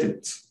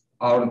splitted,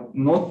 are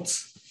not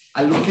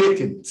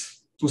allocated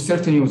to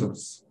certain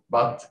users,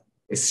 but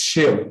is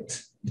shared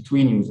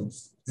between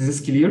users. Is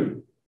this clear?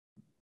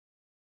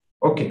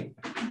 Okay.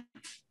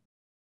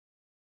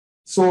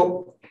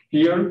 So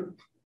here,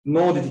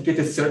 no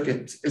dedicated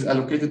circuit is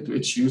allocated to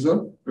each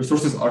user.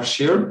 Resources are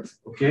shared,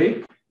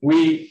 okay?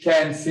 We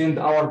can send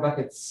our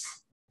packets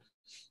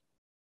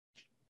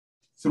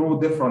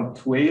through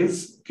different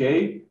ways,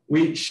 okay?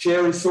 We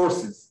share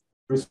resources.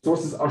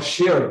 Resources are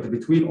shared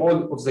between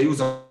all of the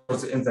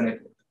users in the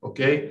network,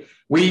 okay?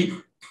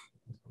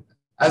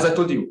 As I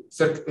told you,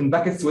 in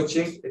packet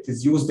switching, it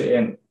is used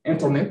in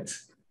internet.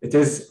 It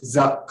is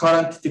the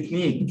current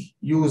technique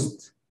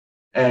used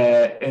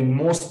in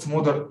most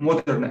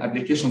modern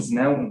applications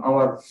now in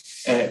our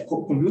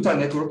computer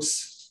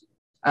networks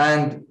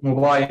and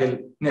mobile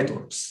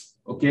networks,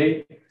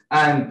 okay?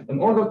 And in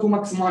order to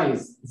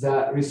maximize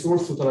the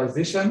resource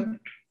utilization,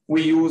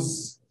 we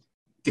use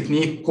a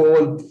technique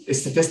called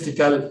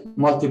statistical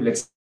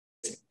multiplexing.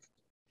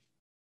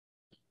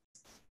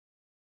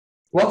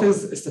 What is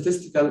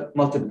statistical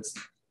multiplexing?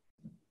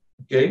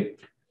 Okay.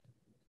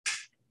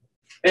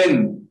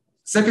 In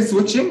circuit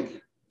switching,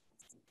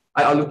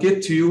 I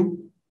allocate to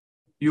you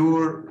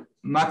your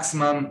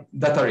maximum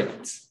data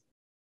rate.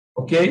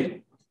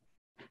 Okay.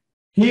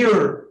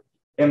 Here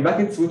in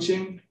packet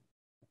switching,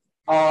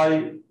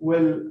 I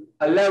will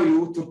allow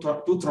you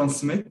to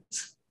transmit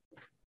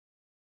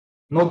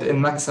not in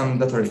maximum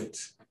data rate,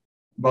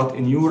 but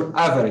in your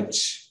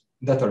average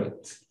data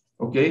rate.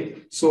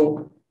 Okay.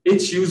 So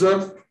each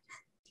user,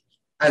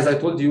 as I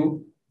told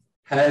you,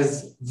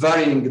 has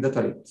varying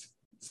data rate.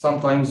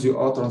 Sometimes you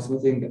are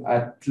transmitting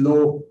at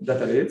low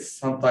data rates.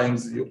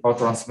 Sometimes you are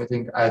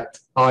transmitting at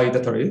high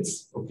data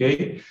rates,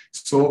 okay?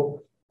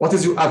 So what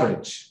is your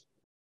average,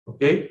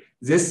 okay?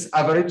 This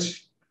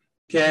average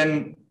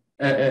can,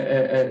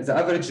 the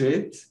average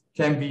rate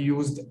can be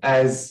used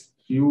as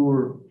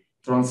your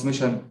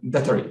transmission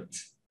data rate,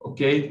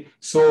 okay?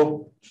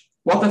 So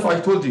what if I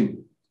told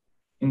you,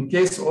 in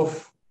case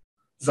of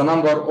the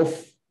number of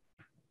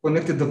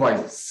connected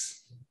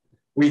devices,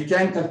 we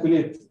can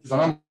calculate the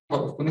number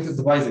of connected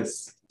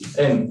devices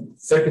in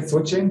circuit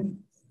switching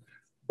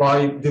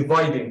by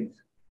dividing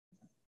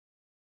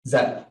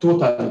the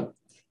total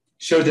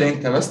shared lane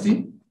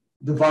capacity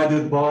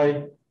divided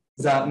by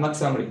the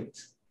maximum rate.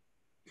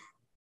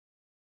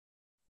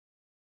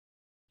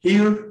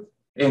 Here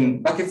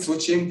in packet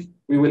switching,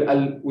 we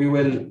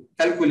will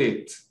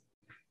calculate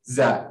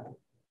the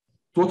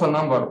total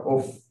number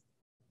of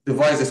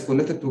devices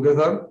connected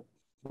together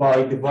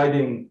by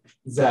dividing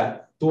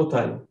the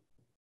total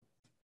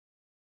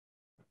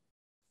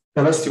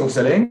capacity of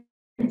the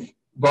link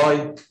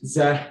by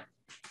the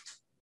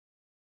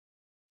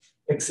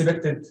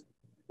expected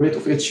rate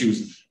of each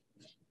user.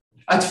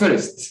 At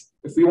first,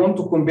 if we want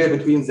to compare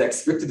between the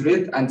expected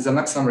rate and the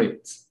maximum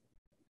rate,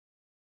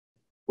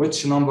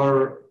 which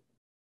number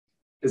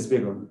is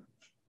bigger?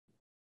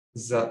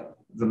 The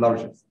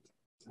largest.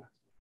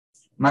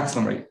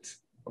 Maximum rate,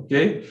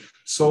 okay?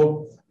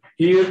 So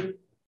here,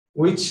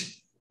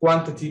 which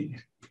quantity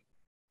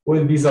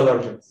will be the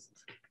largest?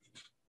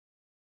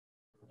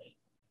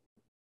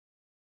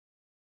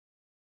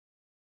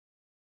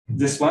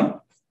 This one?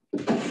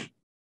 Can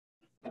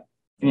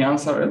you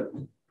answer it?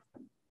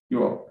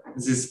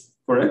 Is this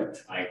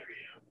correct? I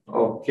agree.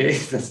 Okay,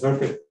 that's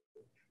perfect.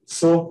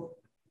 So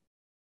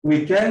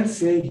we can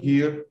say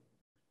here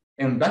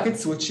in packet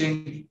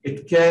switching,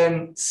 it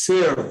can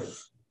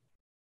serve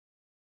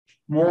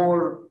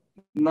more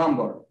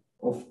number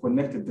of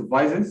connected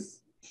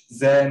devices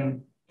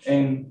than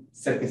in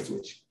circuit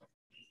switching.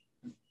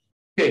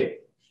 Okay.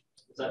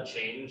 Does that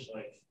change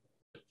like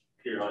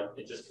period?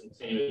 It just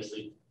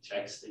continuously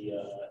checks the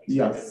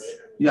Yes. rate?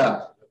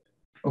 Yeah.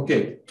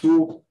 Okay.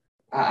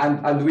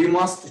 And we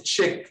must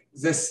check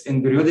this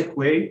in periodic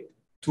way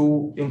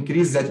to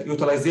increase the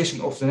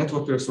utilization of the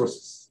network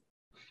resources.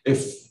 If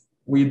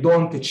we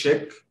don't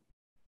check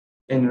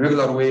in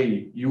regular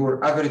way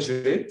your average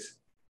rate,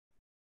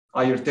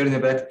 I return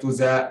back to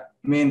the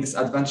main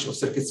disadvantage of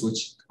circuit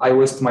switching. I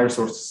waste my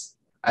resources,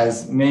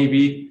 as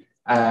maybe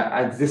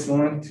at this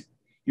moment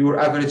your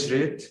average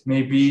rate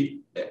may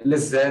be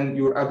less than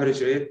your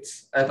average rate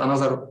at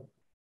another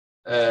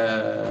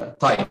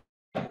time.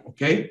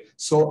 Okay,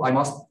 so I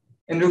must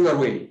in regular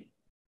way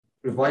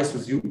revise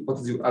with you what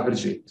is your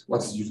average rate,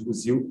 what is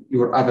with you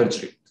your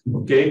average rate.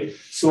 Okay,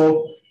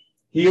 so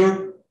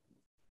here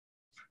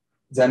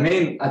the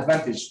main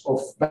advantage of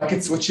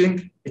packet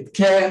switching, it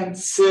can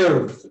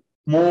serve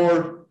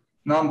more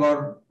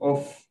number of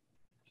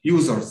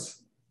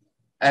users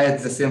at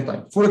the same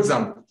time. For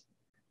example,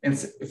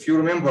 if you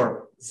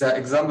remember the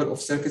example of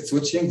circuit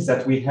switching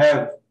that we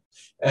have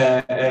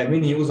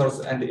many users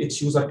and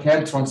each user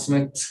can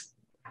transmit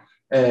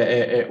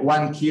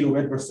 1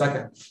 kilobit per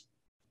second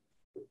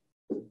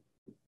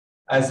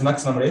as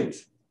maximum rate.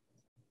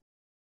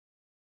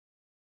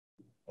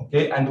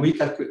 Okay, and we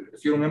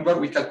if you remember,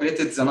 we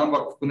calculated the number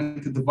of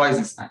connected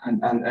devices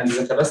and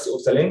the capacity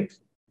of the link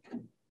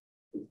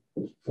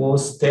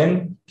was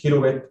 10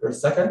 kilobit per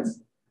second.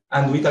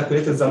 And we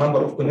calculated the number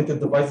of connected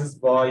devices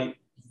by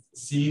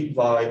C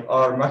by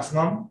R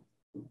maximum.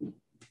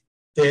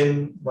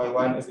 10 by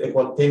 1 is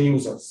equal 10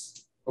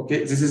 users. Okay,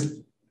 this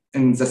is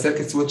in the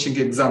circuit switching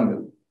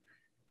example.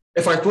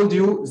 If I told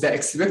you the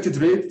expected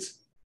rate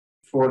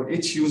for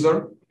each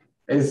user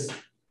is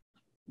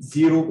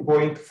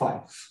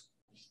 0.5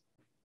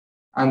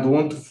 and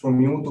want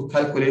from you to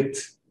calculate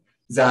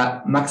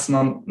the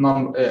maximum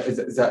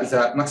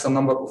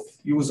number of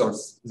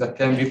users that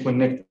can be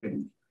connected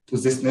to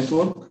this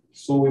network.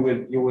 So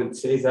you will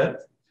say that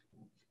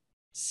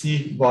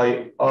C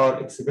by R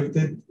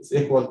expected is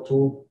equal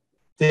to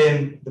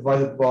 10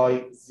 divided by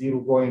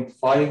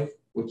 0.5,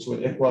 which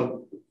will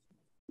equal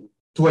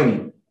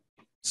 20.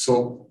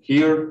 So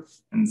here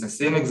in the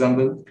same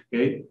example,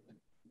 okay,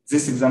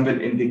 this example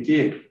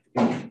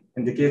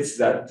indicates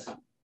that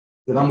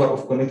the number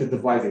of connected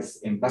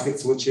devices in packet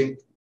switching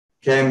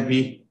can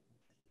be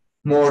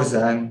more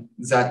than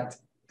that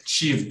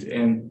achieved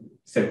in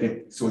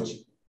circuit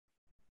switching.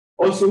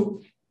 Also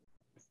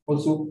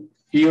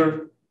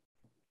here,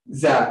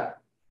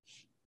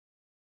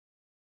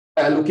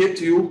 allocate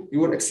to you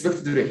your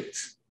expected rate,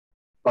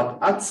 but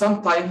at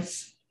some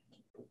times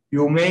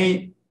you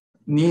may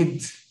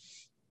need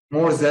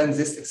more than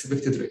this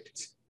expected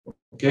rate.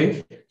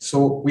 Okay,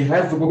 so we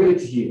have the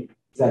probability here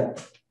that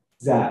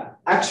the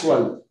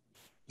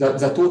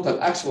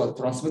total actual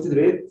transmitted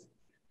rate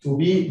to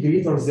be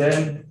greater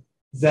than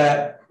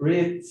the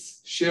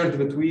rates shared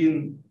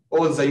between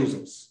all the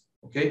users.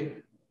 Okay,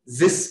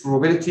 this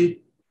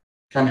probability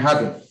can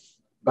happen,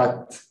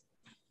 but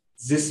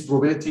this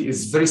probability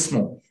is very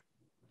small.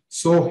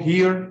 So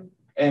here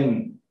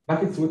in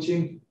packet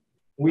switching,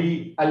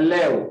 we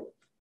allow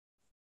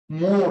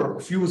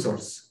more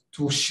users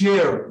to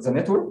share the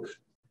network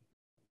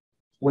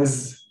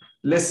with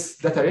less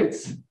data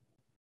rates,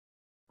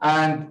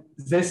 and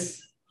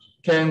this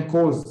can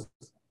cause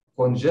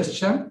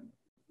congestion,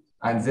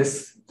 and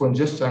this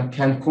congestion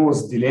can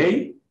cause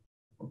delay,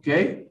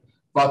 okay?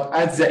 But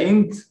at the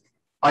end,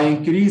 I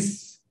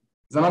increase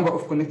the number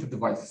of connected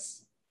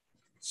devices.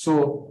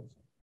 So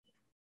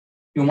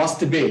you must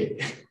pay.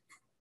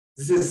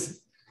 This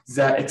is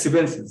the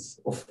expenses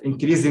of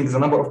increasing the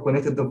number of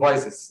connected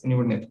devices in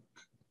your network.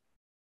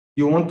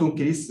 You want to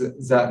increase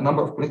the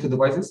number of connected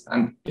devices,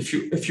 and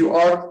if you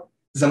are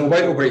the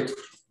mobile operator,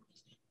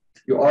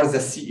 you are the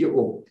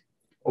CEO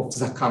of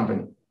the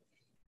company.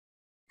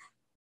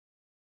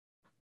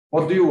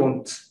 What do you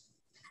want?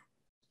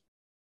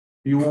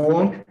 You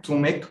want to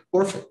make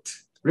profit,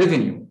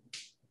 revenue.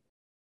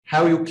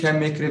 How you can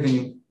make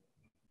revenue?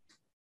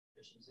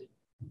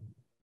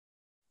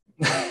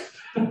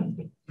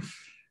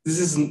 This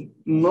is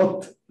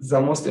not the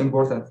most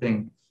important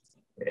thing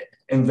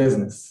in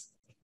business.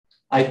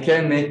 I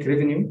can make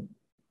revenue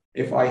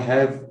if I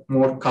have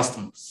more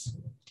customers,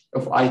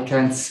 if I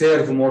can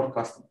serve more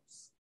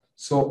customers.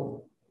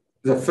 So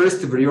the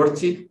first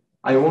priority,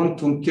 I want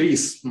to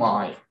increase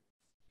my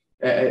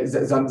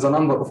the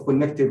number of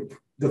connected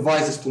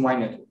devices to my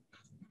network.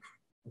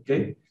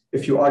 Okay,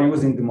 if you are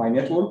using my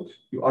network,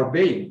 you are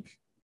paying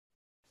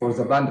for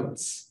the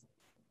bandwidth.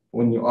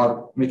 When you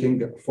are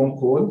making a phone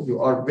call, you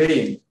are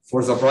paying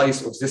for the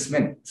price of this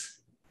minute.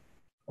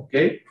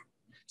 Okay,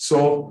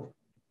 so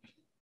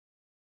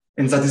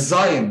in the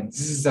design,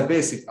 this is the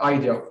basic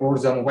idea for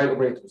the mobile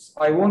operators.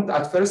 I want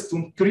at first to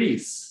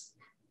increase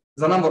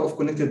the number of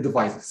connected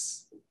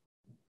devices.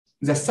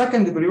 The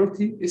second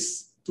priority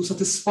is to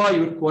satisfy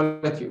your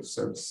quality of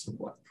service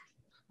requirement.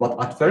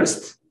 But at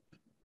first,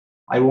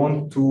 I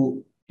want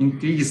to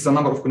increase the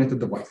number of connected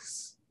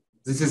devices.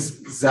 This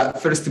is the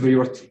first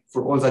priority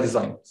for all the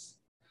designers.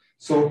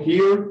 So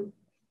here,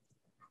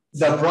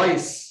 the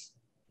price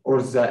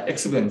or the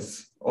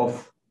expense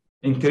of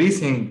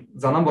increasing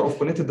the number of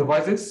connected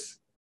devices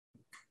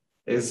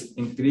is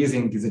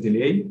increasing the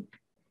delay,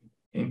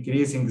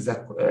 increasing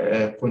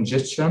the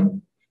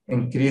congestion,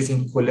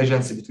 increasing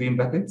collisions between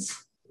packets.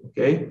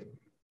 Okay,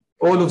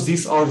 all of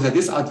these are the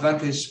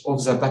disadvantage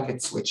of the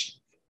packet switching.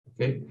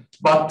 Okay,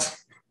 but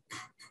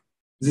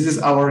this is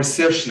our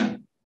research now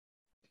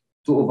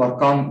to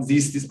overcome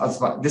these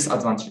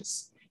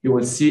disadvantages. You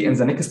will see in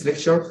the next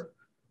lecture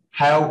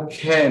how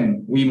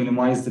can we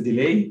minimize the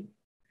delay,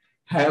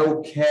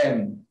 how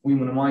can we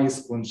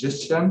minimize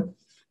congestion,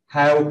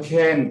 how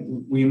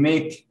can we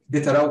make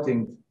data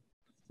routing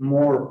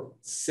more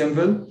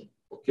simple.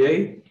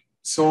 Okay,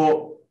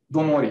 so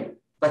don't worry,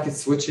 packet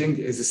switching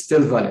is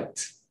still valid,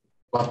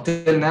 but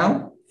till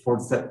now,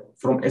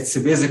 from its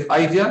basic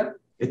idea,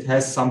 it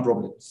has some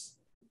problems,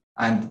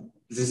 and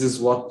this is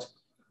what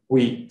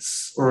we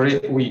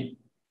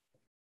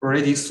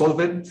already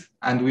solved,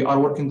 and we are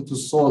working to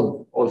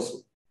solve also.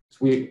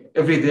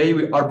 Every day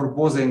we are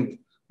proposing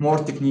more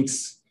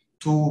techniques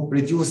to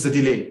reduce the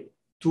delay,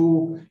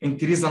 to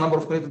increase the number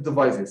of connected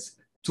devices,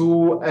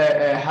 to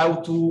how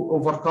to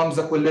overcome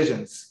the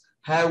collisions,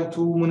 how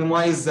to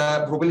minimize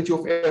the probability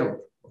of error.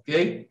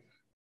 Okay.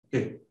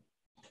 Okay.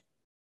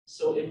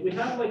 So if we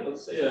have, like,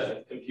 let's say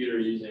a computer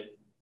using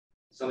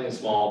something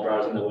small,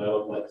 browsing the web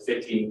of like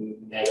 50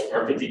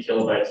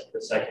 kilobytes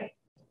per second,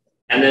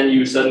 and then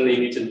you suddenly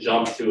need to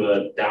jump to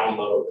a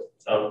download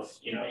of,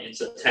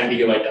 it's a 10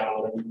 gigabyte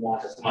download and you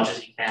want as much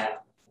as you can,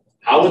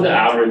 how would the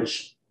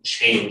average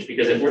change?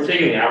 Because if we're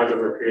taking the average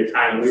over a period of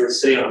time, and we were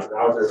sitting on a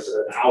browser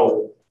for an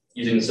hour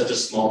using such a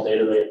small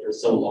data rate for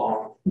so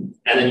long,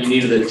 and then you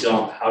needed a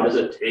jump, how does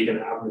it take an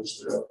average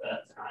throughout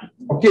that time?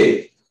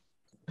 Okay.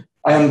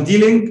 I am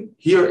dealing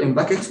here in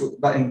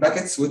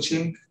packet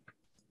switching,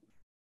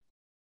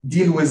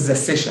 deal with the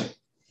session,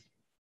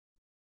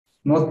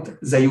 not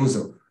the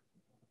user.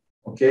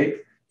 Okay,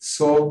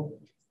 so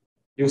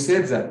you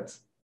said that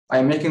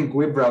I'm making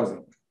web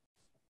browsing.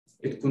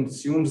 It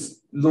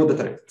consumes low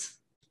data rate.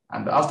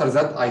 And after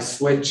that, I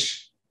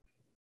switch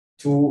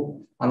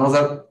to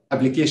another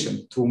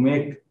application to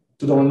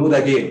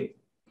download again,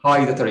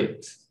 high data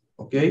rate.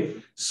 Okay,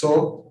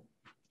 so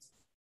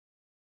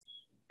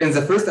in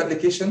the first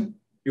application,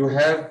 you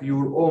have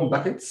your own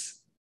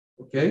packets.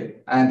 Okay,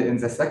 and in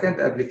the second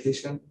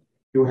application,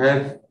 you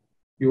have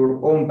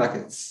your own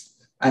packets.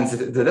 And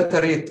the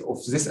data rate of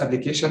this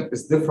application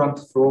is different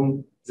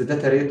from the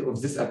data rate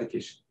of this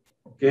application.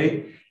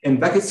 Okay, in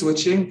packet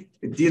switching,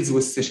 it deals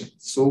with sessions.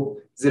 So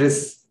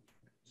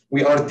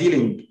we are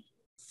dealing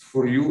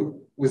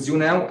with you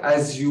now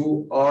as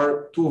you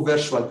are two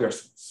virtual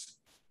persons.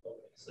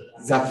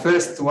 The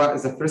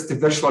first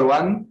virtual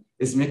one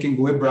is making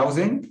web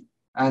browsing,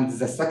 and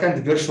the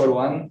second virtual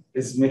one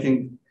is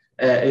making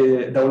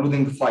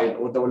downloading file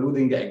or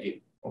downloading a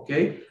game.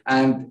 Okay,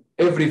 and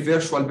every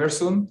virtual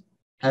person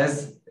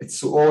has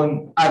its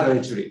own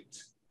average rate.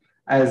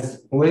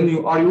 As when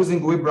you are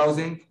using web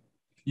browsing,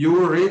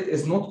 your rate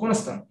is not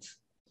constant.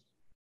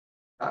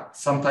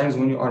 Sometimes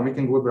when you are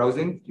making web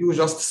browsing, you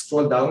just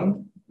scroll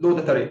down, low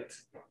data rate.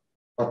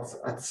 But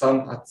at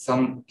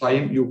some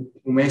time, you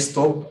may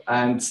stop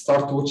and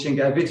start watching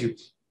a video.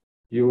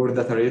 Your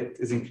data rate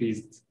is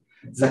increased.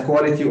 The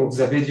quality of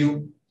the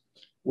video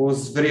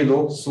was very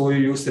low, so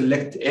you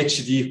select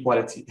HD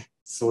quality.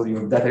 So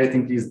your data rate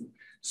increased.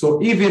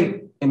 So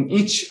even in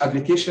each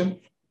application,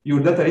 your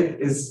data rate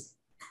is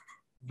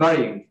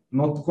varying,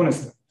 not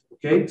constant.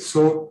 Okay,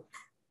 so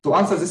to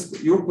answer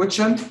your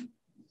question,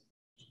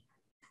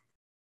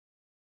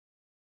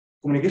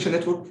 communication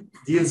network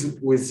deals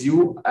with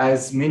you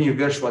as many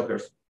virtual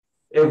persons.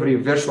 Every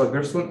virtual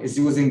person is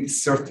using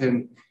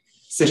certain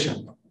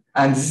session.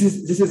 And this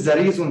is the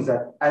reason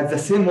that at the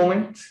same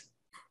moment,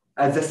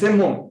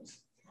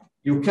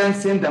 you can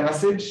send a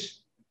message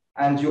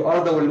and you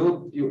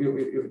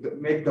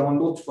make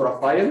download for a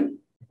file,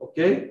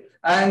 okay?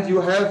 And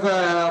you have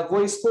a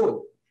voice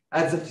call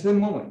at the same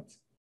moment.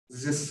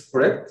 Is this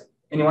correct?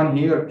 Anyone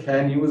here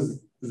can use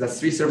the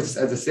three services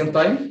at the same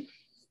time?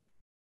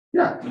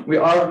 Yeah, we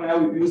are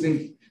now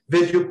using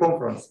video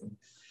conferencing.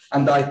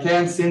 And I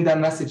can send a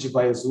message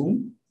via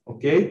Zoom,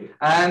 okay?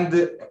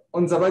 And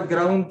on the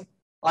background,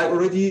 I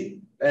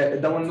already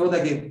download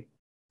again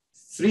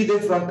 3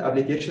 different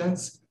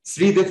applications,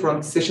 3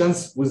 different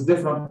sessions with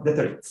different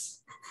data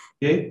rates.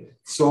 Okay,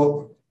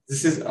 so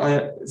this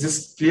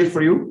is clear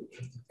for you?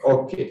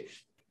 Okay.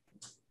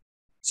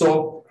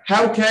 So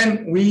how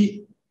can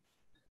we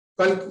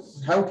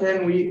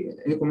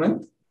any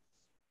comment?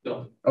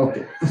 No.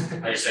 Okay.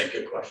 I just said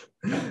good question.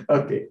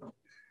 Okay.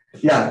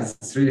 Yeah,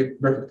 it's really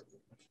perfect.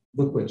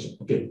 Good question.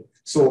 Okay.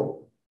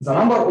 So the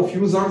number of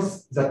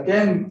users that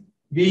can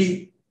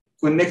be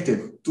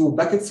connected to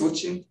packet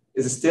switching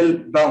is still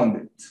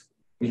bounded.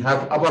 We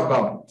have upper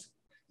bound.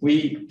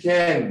 We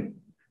can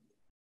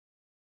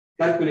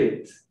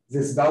calculate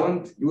this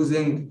bound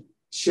using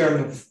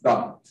Chernoff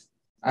bound.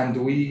 And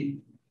we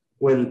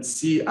will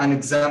see an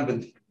example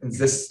in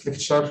this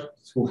lecture.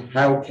 So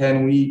how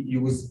can we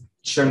use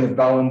Chernoff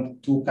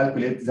bound to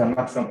calculate the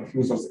maximum of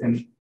users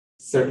in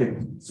circuit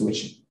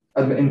switching,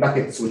 in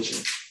packet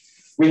switching?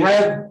 We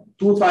have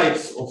 2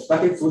 types of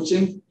packet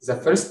switching. The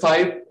first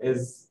type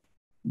is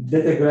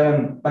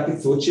datagram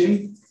packet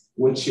switching,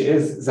 which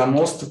is the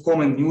most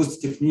common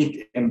used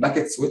technique in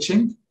packet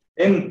switching.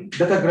 In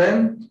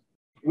datagram,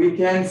 we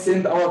can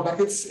send our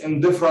packets in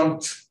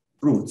different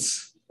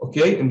routes,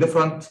 okay, in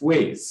different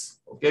ways,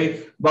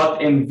 okay?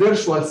 But in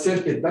virtual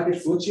circuit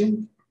packet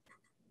switching,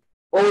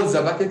 all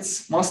the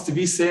packets must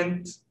be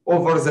sent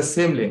over the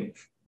same link,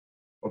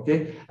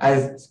 okay?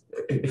 As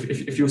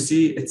if you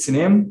see its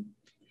name,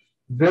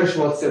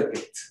 virtual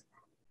circuit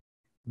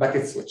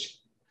packet switching.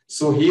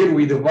 So here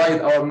we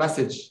divide our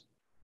message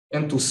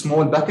into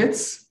small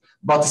packets,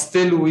 but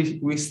still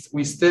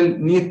we still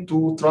need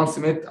to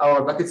transmit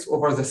our packets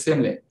over the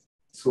same link.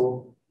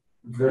 So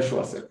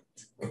virtual circuit,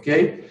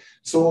 okay?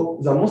 So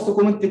the most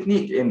common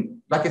technique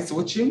in packet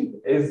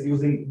switching is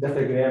using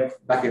datagram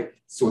packet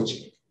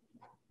switching.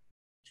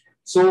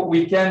 So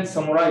we can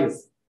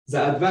summarize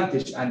the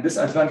advantage and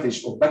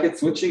disadvantage of packet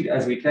switching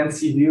as we can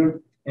see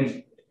here.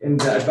 In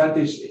the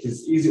advantage, it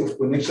is easy of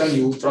connection.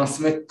 You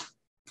transmit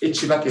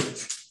each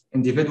packet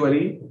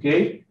individually,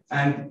 okay?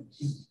 And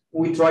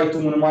we try to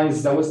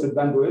minimize the wasted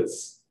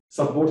bandwidths,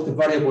 support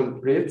variable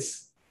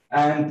rates,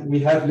 and we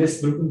have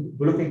less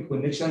blocking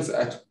connections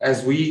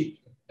as we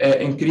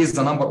increase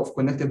the number of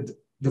connected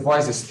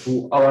devices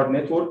to our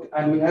network,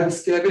 and we have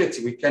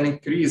scalability. We can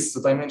increase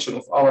the dimension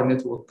of our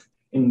network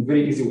in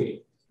very easy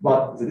way.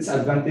 But the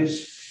disadvantage,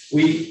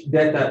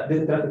 data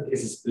traffic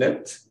is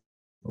split,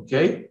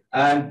 okay?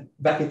 And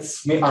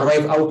packets may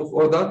arrive out of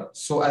order.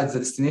 So at the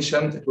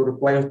destination, it will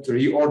require to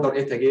reorder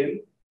it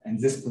again, and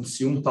this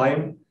consume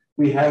time.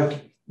 We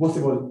have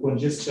possible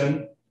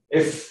congestion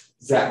if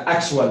the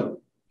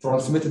actual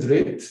transmitted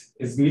rate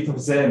is greater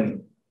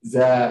than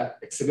the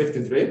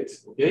expected rate.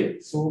 Okay,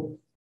 so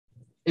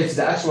if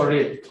the actual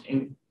rate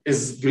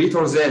is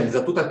greater than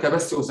the total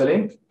capacity of the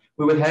link,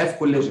 we will have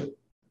collision.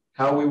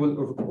 How we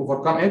will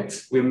overcome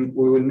it? We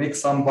will make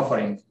some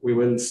buffering. We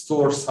will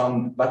store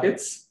some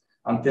buckets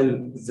until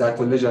the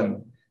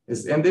collision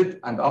is ended,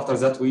 and after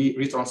that we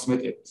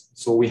retransmit it.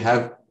 So we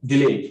have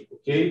delay.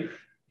 Okay,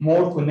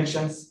 more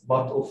connections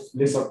but of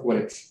lesser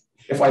quality.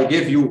 If I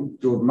give you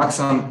your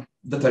maximum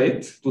data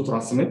rate to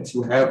transmit,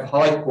 you have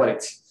high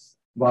quality.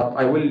 But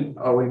I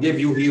will give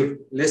you here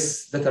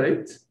less data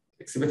rate,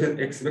 expected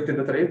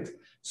data rate.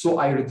 So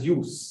I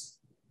reduce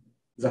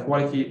the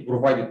quality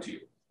provided to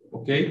you.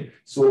 Okay,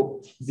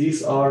 so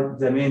these are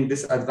the main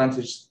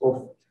disadvantages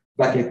of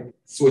packet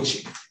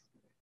switching.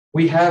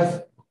 We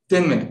have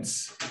 10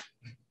 minutes.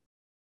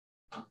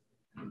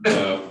 We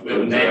have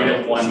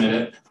negative 1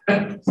 minute.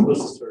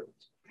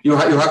 You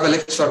have a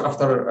lecture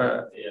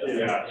after.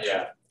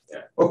 Yeah.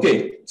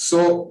 Okay,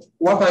 so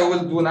what I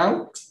will do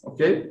now,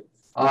 okay,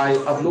 I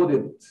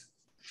uploaded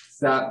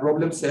the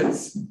problem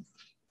sets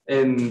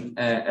in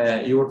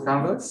your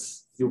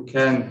canvas. You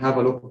can have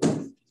a look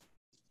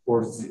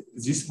for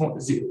this.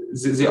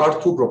 There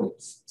are two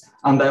problems,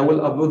 and I will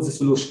upload the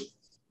solution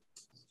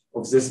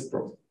of this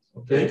problem.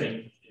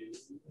 Okay.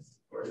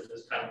 Or is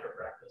this kind of for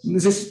practice?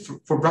 This is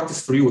for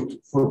practice for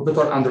you, for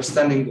better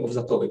understanding of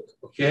the topic.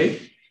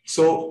 Okay,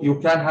 so you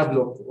can have a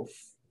look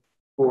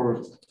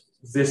for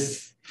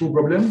these two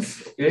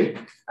problems. Okay,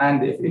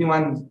 and if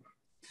anyone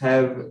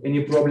have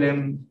any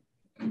problem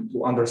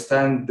to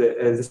understand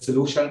the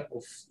solution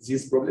of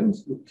these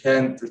problems, you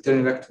can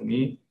return back to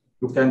me.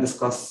 You can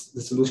discuss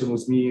the solution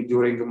with me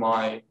during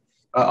my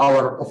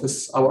our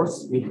office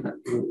hours. We have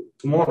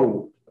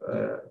tomorrow,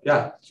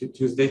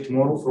 Tuesday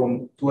tomorrow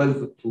from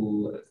 12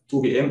 to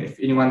 2 p.m. If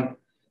anyone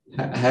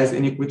has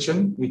any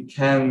question, we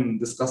can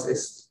discuss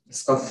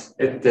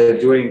it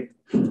during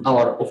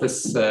our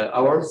office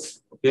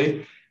hours.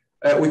 Okay,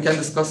 we can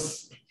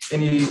discuss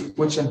any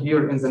question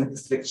here in the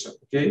next lecture.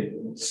 Okay,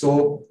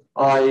 so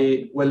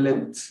I will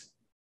let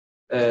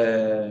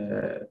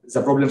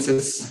the problem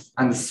sets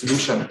and the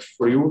solution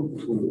for you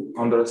to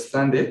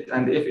understand it.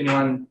 And if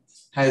anyone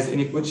has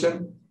any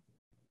question,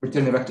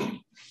 return it back to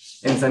me.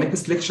 In the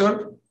next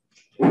lecture,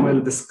 we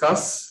will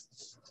discuss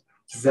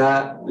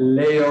the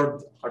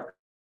layered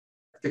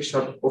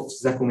architecture of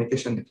the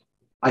communication network.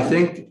 I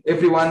think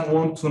everyone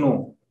wants to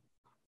know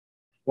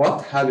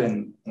what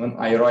happens when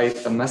I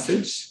write a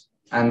message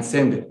and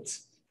send it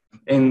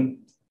in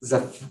the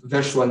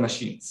virtual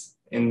machines.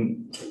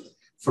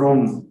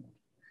 From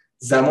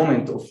the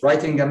moment of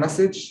writing a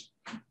message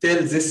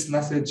till this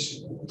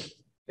message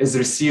is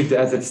received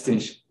as a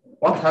destination.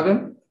 What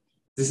happened?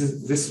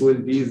 This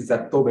will be the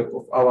topic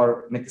of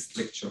our next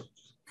lecture.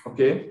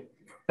 Okay.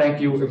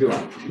 Thank you,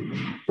 everyone.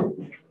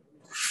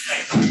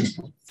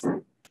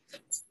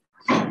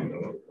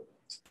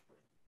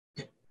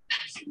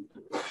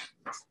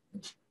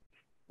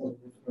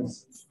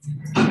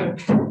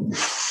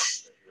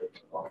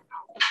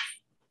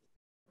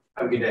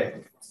 Have a good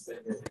day.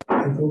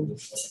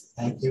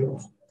 Thank you.